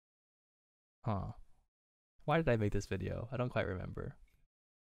 Huh. Why did I make this video? I don't quite remember.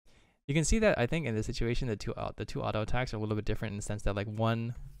 You can see that I think in this situation the two auto attacks are a little bit different in the sense that like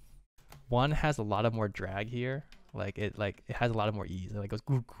one has a lot of more drag here. It has a lot of more ease. It like goes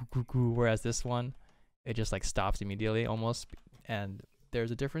goo, goo, goo, goo, whereas this one, it just like stops immediately almost. And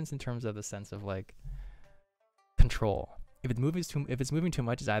there's a difference in terms of the sense of like control. If it's moving too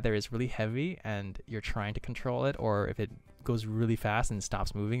much, it's really heavy and you're trying to control it, or if it goes really fast and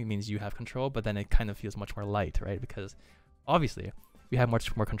stops moving, it means you have control, but then it kind of feels much more light, right? Because obviously you have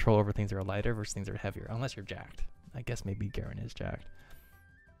much more control over things that are lighter versus things that are heavier, unless you're jacked. I guess maybe Garen is jacked.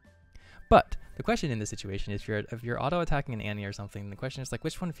 But the question in this situation is if you're auto attacking an Annie or something, the question is like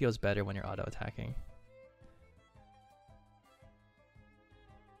which one feels better when you're auto attacking?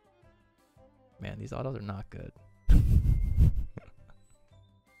 Man, these autos are not good.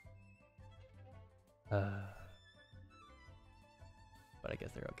 But I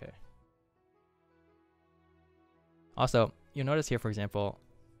guess they're okay. Also, you'll notice here, for example,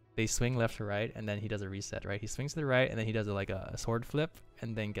 they swing left to right, and then he does a reset, right? He swings to the right, and then he does a sword flip,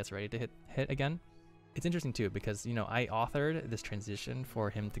 and then gets ready to hit again. It's interesting too, because, you know, I authored this transition for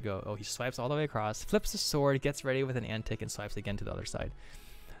him to go, oh, he swipes all the way across, flips the sword, gets ready with an antic, and swipes again to the other side.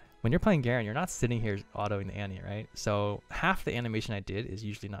 When you're playing Garen, you're not sitting here autoing the Annie, right? So half the animation I did is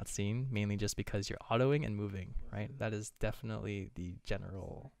usually not seen, mainly just because you're autoing and moving, right? That is definitely the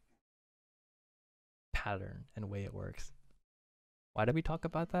general pattern and way it works. Why did we talk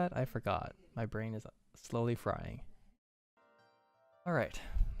about that? I forgot. My brain is slowly frying. All right.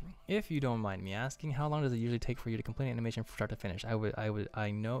 If you don't mind me asking, how long does it usually take for you to complete an animation from start to finish? I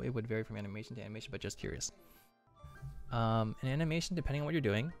know it would vary from animation to animation, but just curious. An animation, depending on what you're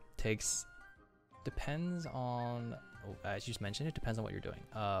doing, depends on, as you mentioned, it depends on what you're doing.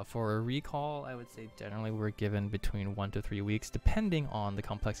 For a recall, I would say generally we're given between 1 to 3 weeks, depending on the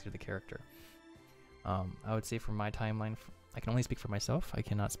complexity of the character. I would say for my timeline, I can only speak for myself. I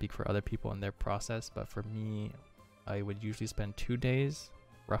cannot speak for other people and their process, but for me, I would usually spend 2 days,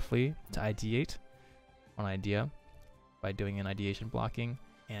 roughly, to ideate on an idea by doing an ideation blocking.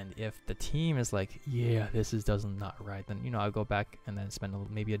 And if the team is like, yeah, this does not right, then, you know, I'll go back and then spend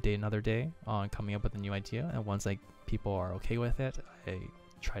maybe another day on coming up with a new idea. And once like people are okay with it, I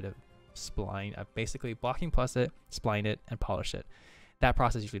try to spline, basically blocking plus it, spline it, and polish it. That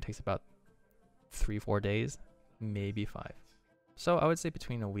process usually takes about 3-4 days, maybe 5. So I would say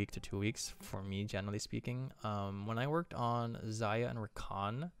between a week to 2 weeks for me, generally speaking. When I worked on Xayah and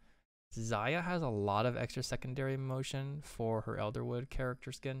Rakan, Xayah has a lot of extra secondary motion for her Elderwood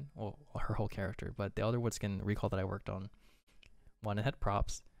character skin. Well, her whole character, but the Elderwood skin recall that I worked on, 1, it had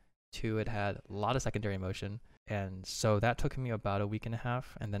props. 2, it had a lot of secondary motion. And so that took me about a week and a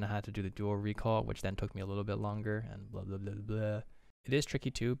half. And then I had to do the dual recall, which then took me a little bit longer and blah, blah, blah, blah. It is tricky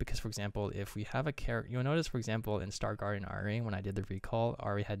too, because for example, if we have a character, you'll notice, for example, in Star Guardian Ari, when I did the recall,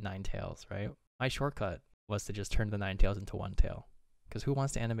 Ari had 9 tails, right? My shortcut was to just turn the 9 tails into 1 tail. Because who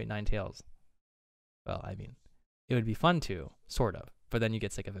wants to animate 9 tails? Well, I mean, it would be fun to, sort of, but then you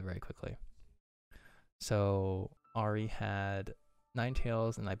get sick of it very quickly. So Ari had 9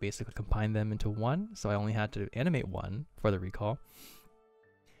 tails, and I basically combined them into 1, so I only had to animate 1 for the recall.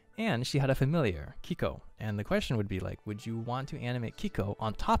 And she had a familiar, Kiko, and the question would be like, would you want to animate Kiko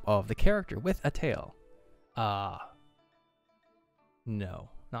on top of the character with a tail? No,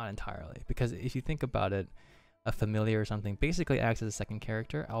 not entirely, because if you think about it, a familiar or something basically acts as a second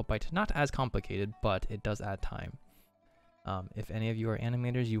character, albeit not as complicated, but it does add time. If any of you are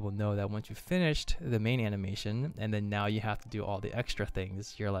animators, you will know that once you've finished the main animation, and then now you have to do all the extra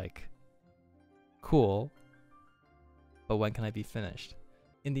things, you're like, cool, but when can I be finished?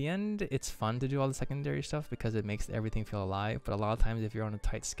 In the end, it's fun to do all the secondary stuff because it makes everything feel alive, but a lot of times if you're on a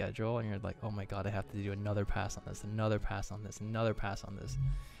tight schedule and you're like, oh my god, I have to do another pass on this, another pass on this, another pass on this.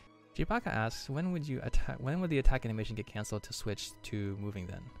 Jibaka asks, when would the attack animation get cancelled to switch to moving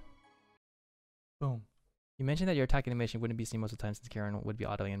then? Boom. You mentioned that your attack animation wouldn't be seen most of the time since Karen would be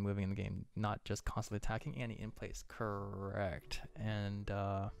autoing and moving in the game, not just constantly attacking any in place. Correct. And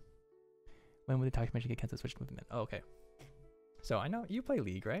when would the attack animation get canceled? Switch movement. Oh, okay. So I know you play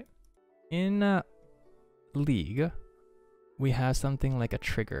League, right? In League, we have something like a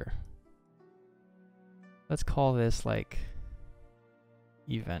trigger. Let's call this like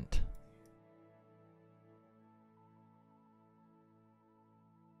event.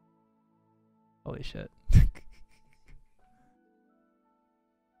 Holy shit.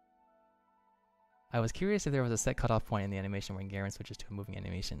 I was curious if there was a set cutoff point in the animation when Garen switches to a moving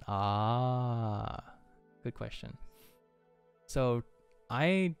animation. Ah, good question. So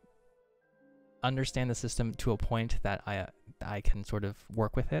I understand the system to a point that I can sort of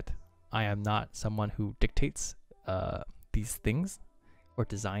work with it. I am not someone who dictates these things or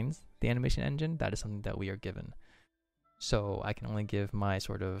designs the animation engine. That is something that we are given. So I can only give my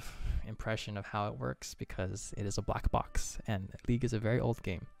sort of impression of how it works because it is a black box and League is a very old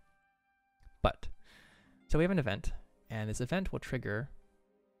game. But, so we have an event and this event will trigger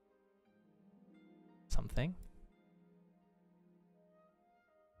something.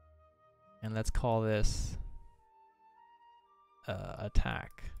 And let's call this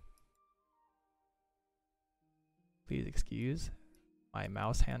attack. Please excuse my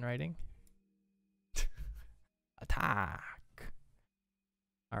mouse handwriting. Attack.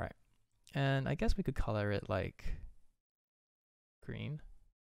 All right. And I guess we could color it like green.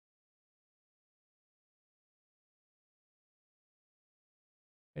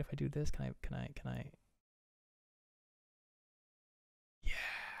 If I do this, can I? Yeah.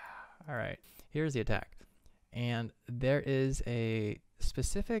 All right. Here's the attack. And there is a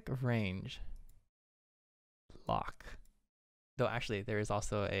specific range lock. Though actually there is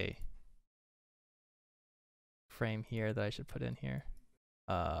also a frame here that I should put in here.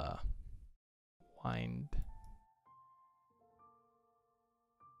 Wind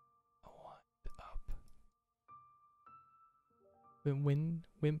up.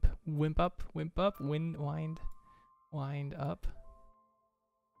 Wimp up, wind up.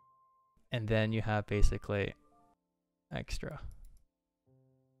 And then you have basically extra.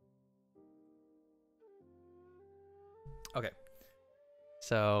 Okay.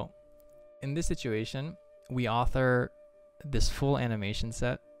 So in this situation, we author this full animation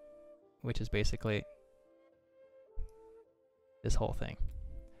set, which is basically this whole thing.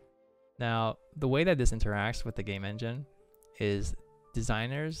 Now, the way that this interacts with the game engine is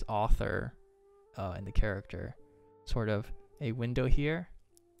designers author in the character sort of a window here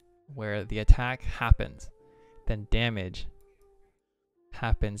where the attack happens, then damage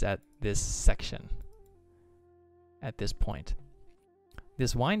happens at this section, at this point.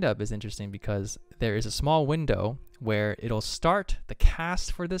 This wind up is interesting because there is a small window where it'll start the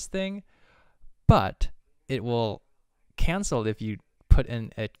cast for this thing, but it will cancel if you put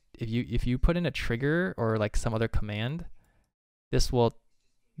in a if you put in a trigger or like some other command. This will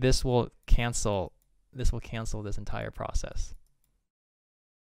cancel this entire process.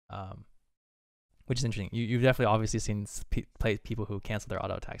 Which is interesting. You've definitely obviously seen people who cancel their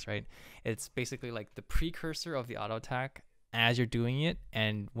auto attacks, right? It's basically like the precursor of the auto attack as you're doing it,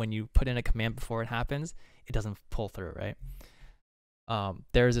 and when you put in a command before it happens, it doesn't pull through, right?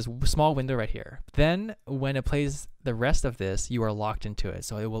 There's this small window right here. Then when it plays the rest of this, you are locked into it.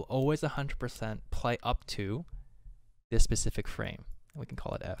 So it will always 100% play up to this specific frame. We can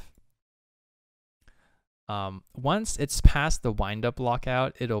call it F. Once it's past the wind up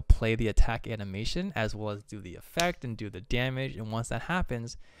lockout, it'll play the attack animation as well as do the effect and do the damage. And once that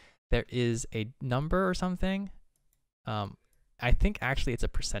happens, there is a number or something. I think actually it's a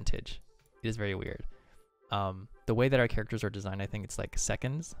percentage. It is very weird. The way that our characters are designed, I think it's like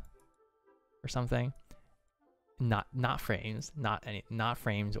seconds or something. Not frames, not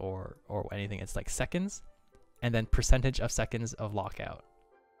frames or anything. It's like seconds, and then percentage of seconds of lockout,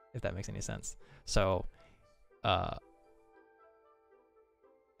 if that makes any sense. So,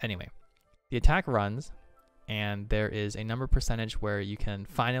 anyway, the attack runs, and there is a number percentage where you can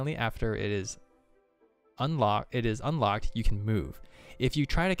finally, after it is unlocked, you can move. If you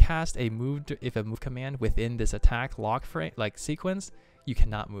try to cast a move command within this attack lock frame sequence, you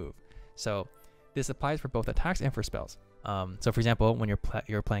cannot move. So this applies for both attacks and for spells. So for example, when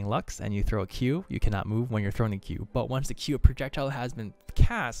you're playing Lux and you throw a Q, you cannot move when you're throwing the Q. But once the Q projectile has been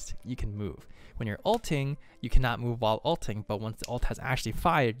cast, you can move. When you're ulting, you cannot move while ulting, but once the ult has actually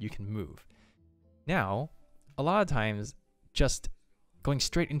fired, you can move. Now, a lot of times, just going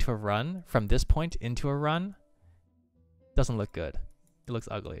straight into a run from this point into a run doesn't look good. It looks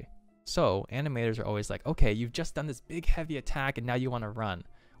ugly. So animators are always like, okay, you've just done this big heavy attack and now you want to run,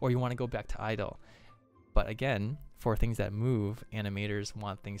 or you want to go back to idle. But again, for things that move, animators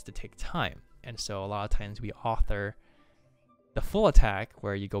want things to take time. And so a lot of times we author the full attack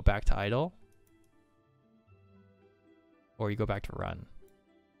where you go back to idle or you go back to run.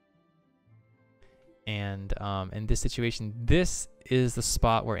 And in this situation, this is the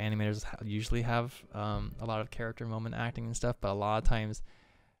spot where animators usually have a lot of character moment acting and stuff, but a lot of times,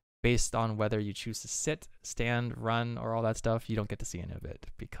 based on whether you choose to sit, stand, run, or all that stuff, you don't get to see any of it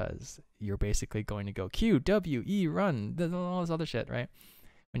because you're basically going to go Q, W, E, run, all this other shit, right?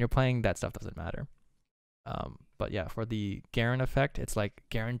 When you're playing, that stuff doesn't matter. But yeah, for the Garen effect, it's like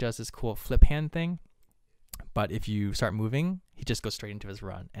Garen does this cool flip hand thing, but if you start moving, he just goes straight into his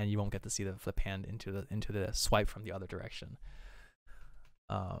run, and you won't get to see the flip hand into the swipe from the other direction.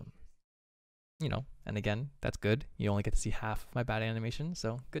 You know, and again, that's good. You only get to see half of my bad animation,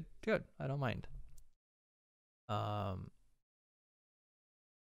 so good. I don't mind. I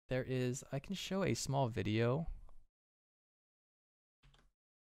can show a small video.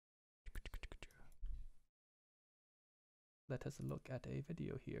 Let us look at a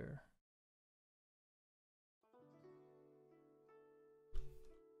video here.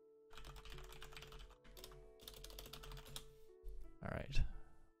 All right.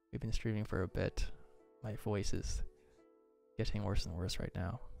 We've been streaming for a bit. My voice is getting worse and worse right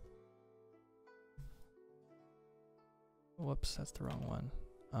now. Whoops, that's the wrong one.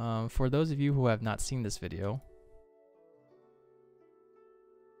 For those of you who have not seen this video,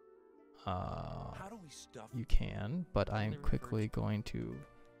 How do we stuff you can, but I'm quickly going to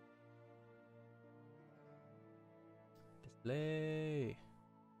display.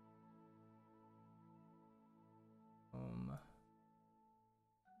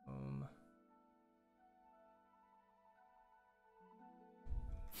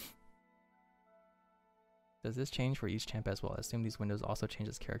 Does this change for each champ as well? I assume these windows also change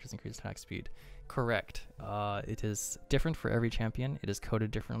as characters increase attack speed. Correct. It is different for every champion. It is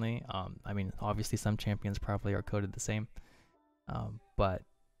coded differently. I mean, obviously some champions probably are coded the same, but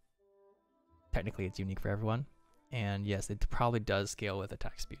technically it's unique for everyone. And yes, it probably does scale with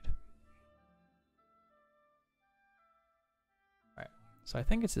attack speed. Alright, so I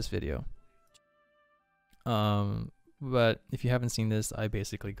think it's this video. But if you haven't seen this, I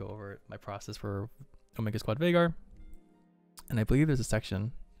basically go over my process for Omega Squad Veigar, and I believe there's a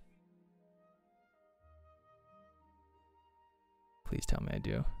section. Please tell me I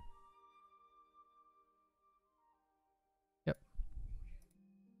do. Yep.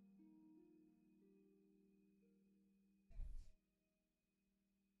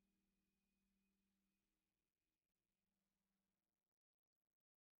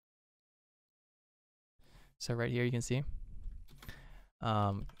 So right here you can see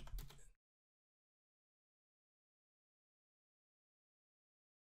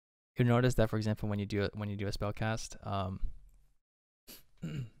you'll notice that, for example, when you do a spell cast,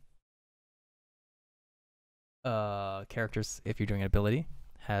 characters, if you're doing an ability,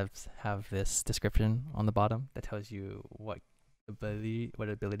 have this description on the bottom that tells you what ability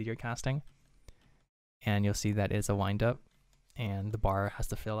you're casting, and you'll see that it's a wind up, and the bar has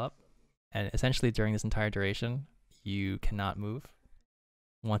to fill up, and essentially during this entire duration, you cannot move.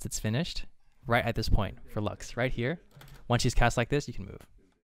 Once it's finished, right at this point for Lux, right here, once she's cast like this, you can move.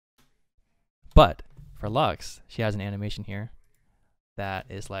 But for Lux, she has an animation here that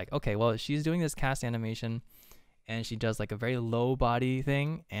is like, okay, well, she's doing this cast animation and she does like a very low body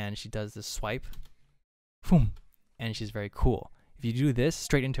thing and she does this swipe, boom, and she's very cool. If you do this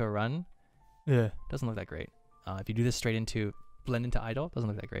straight into a run, doesn't look that great. If you do this straight into blend into idle, doesn't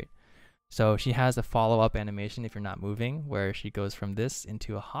look that great. So she has a follow-up animation if you're not moving, where she goes from this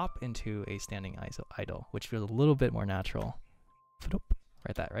into a hop into a standing idle, which feels a little bit more natural.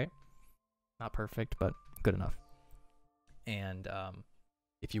 Right, that, right? Not perfect, but good enough. And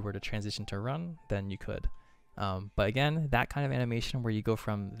if you were to transition to run, then you could. But again, that kind of animation where you go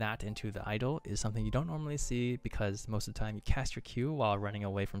from that into the idle is something you don't normally see, because most of the time you cast your Q while running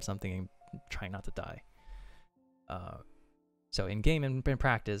away from something and trying not to die. So in game and in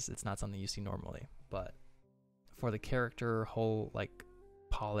practice, it's not something you see normally. But for the character whole like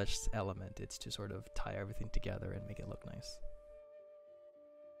polished element, it's to sort of tie everything together and make it look nice.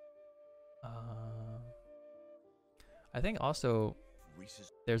 I think also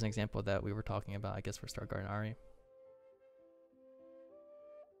there's an example that we were talking about, I guess, for Stargarden Ari.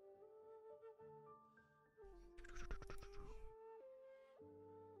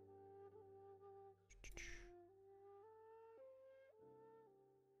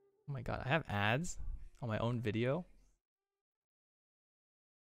 Oh my god, I have ads on my own video.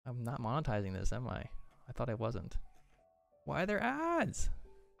 I'm not monetizing this, am I? I thought I wasn't. Why are there ads?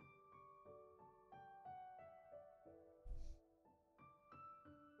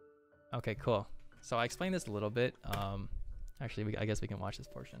 Okay, cool. So I explained this a little bit. Actually, I guess we can watch this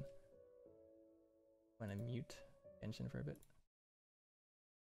portion. I'm gonna mute Genshin for a bit.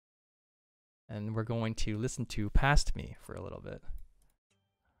 And we're going to listen to Past Me for a little bit.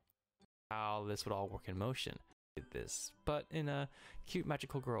 How this would all work in motion. Did this, but in a cute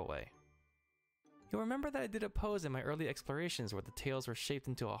magical girl way. You'll remember that I did a pose in my early explorations where the tails were shaped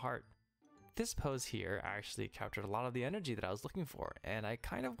into a heart. This pose here actually captured a lot of the energy that I was looking for, and I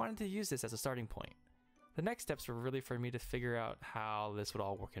kind of wanted to use this as a starting point. The next steps were really for me to figure out how this would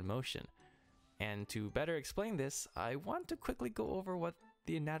all work in motion. And to better explain this, I want to quickly go over what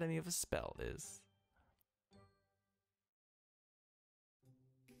the anatomy of a spell is.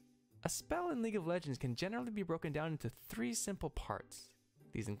 A spell in League of Legends can generally be broken down into 3 simple parts.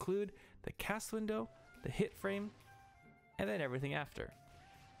 These include the cast window, the hit frame, and then everything after.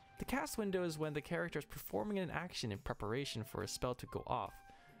 The cast window is when the character is performing an action in preparation for a spell to go off.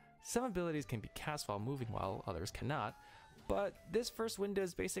 Some abilities can be cast while moving while others cannot, but this first window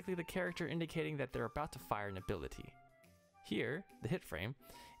is basically the character indicating that they're about to fire an ability. Here, the hit frame,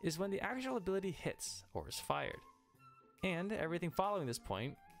 is when the actual ability hits or is fired. And everything following this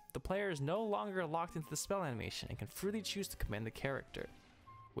point, the player is no longer locked into the spell animation and can freely choose to command the character,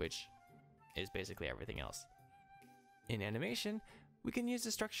 which is basically everything else. In animation, we can use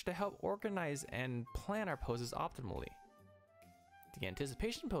the structure to help organize and plan our poses optimally. The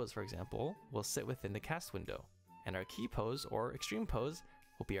anticipation pose, for example, will sit within the cast window, and our key pose or extreme pose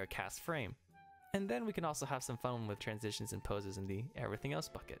will be our cast frame. And then we can also have some fun with transitions and poses in the everything else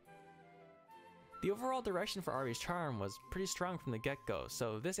bucket. The overall direction for Ari's charm was pretty strong from the get-go,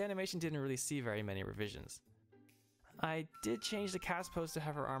 so this animation didn't really see very many revisions. I did change the cast pose to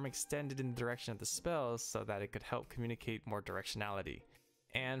have her arm extended in the direction of the spell so that it could help communicate more directionality.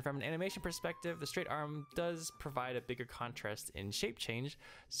 And from an animation perspective, the straight arm does provide a bigger contrast in shape change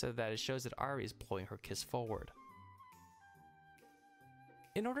so that it shows that Ari is pulling her kiss forward.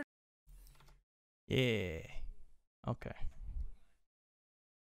 In order... Yeah. Okay.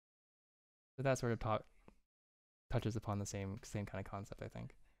 So that sort of touches upon the same kind of concept, I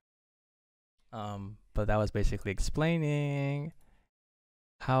think. But that was basically explaining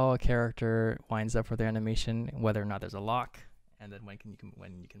how a character winds up for their animation, whether or not there's a lock, and then when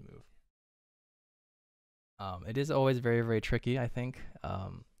you can move. It is always very, very tricky, I think.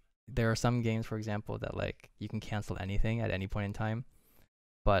 There are some games, for example, that like you can cancel anything at any point in time.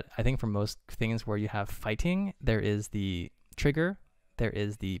 But I think for most things where you have fighting, there is the trigger, there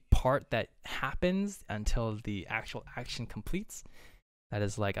is the part that happens until the actual action completes. That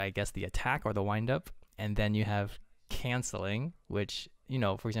is like, I guess, the attack or the wind up. And then you have canceling, which, you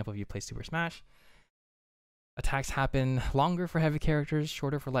know, for example, if you play Super Smash, attacks happen longer for heavy characters,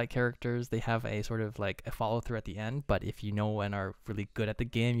 shorter for light characters. They have a sort of like a follow through at the end. But if you know and are really good at the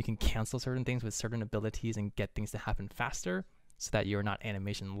game, you can cancel certain things with certain abilities and get things to happen faster so that you're not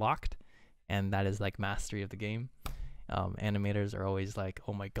animation locked. And that is like mastery of the game. Animators are always like,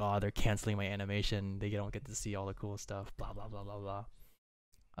 oh my god, they're canceling my animation. They don't get to see all the cool stuff, blah, blah, blah, blah, blah.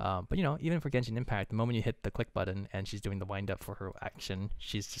 But you know, even for Genshin Impact, the moment you hit the click button and she's doing the wind up for her action,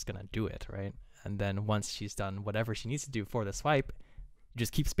 she's just gonna do it, right? And then once she's done whatever she needs to do for the swipe, you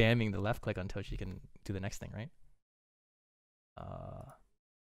just keep spamming the left click until she can do the next thing, right?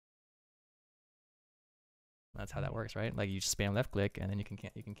 That's how that works, right? Like you just spam left click and then you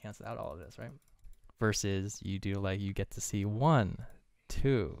can cancel out all of this, right? Versus you do like you get to see 1,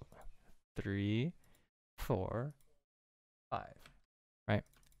 2, 3, 4, 5, right?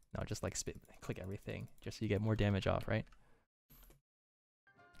 No, just like click everything just so you get more damage off, right?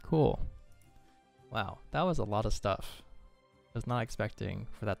 Cool. Wow, that was a lot of stuff. I was not expecting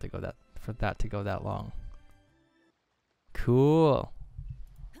for that to go that long. Cool.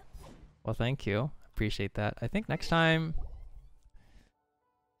 Well, thank you. Appreciate that. I think next time.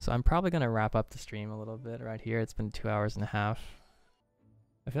 So I'm probably gonna wrap up the stream a little bit right here. It's been 2 hours and a half.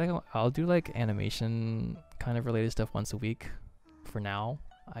 I feel like I'll do like animation kind of related stuff once a week. For now,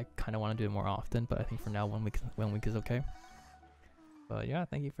 I kind of want to do it more often, but I think for now 1 week is okay. But yeah,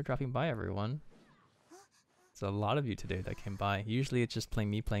 thank you for dropping by, everyone. It's a lot of you today that came by. Usually it's just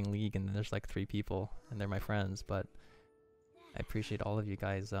me playing League, and then there's like 3 people, and they're my friends. But I appreciate all of you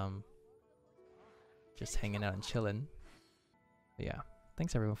guys just hanging out and chilling. But yeah,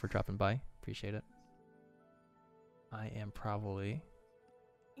 thanks everyone for dropping by. Appreciate it. I am probably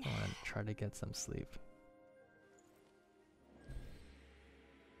going to try to get some sleep.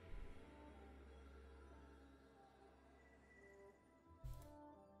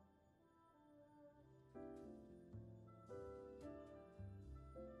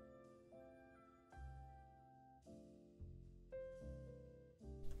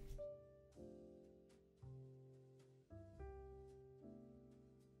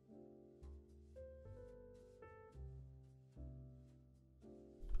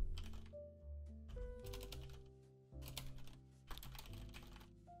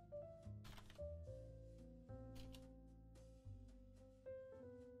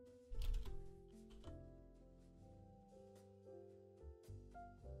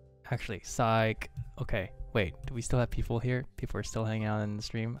 Actually, psych. Okay, wait. Do we still have people here? People are still hanging out in the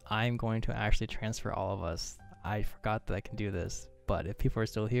stream. I'm going to actually transfer all of us. I forgot that I can do this. But if people are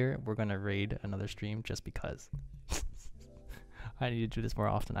still here, we're going to raid another stream just because. I need to do this more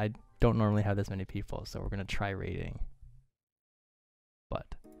often. I don't normally have this many people, so we're going to try raiding.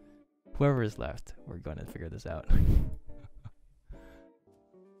 But whoever is left, we're going to figure this out.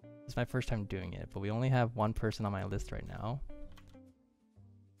 It's my first time doing it, but we only have one person on my list right now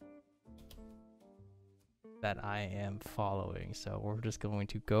that I am following. So we're just going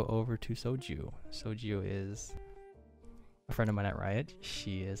to go over to Soju. Soju is a friend of mine at Riot.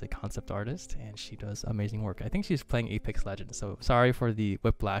 She is a concept artist and she does amazing work. I think she's playing Apex Legends. So sorry for the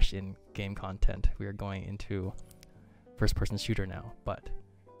whiplash in game content. We are going into first person shooter now, but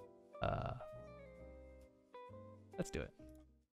let's do it.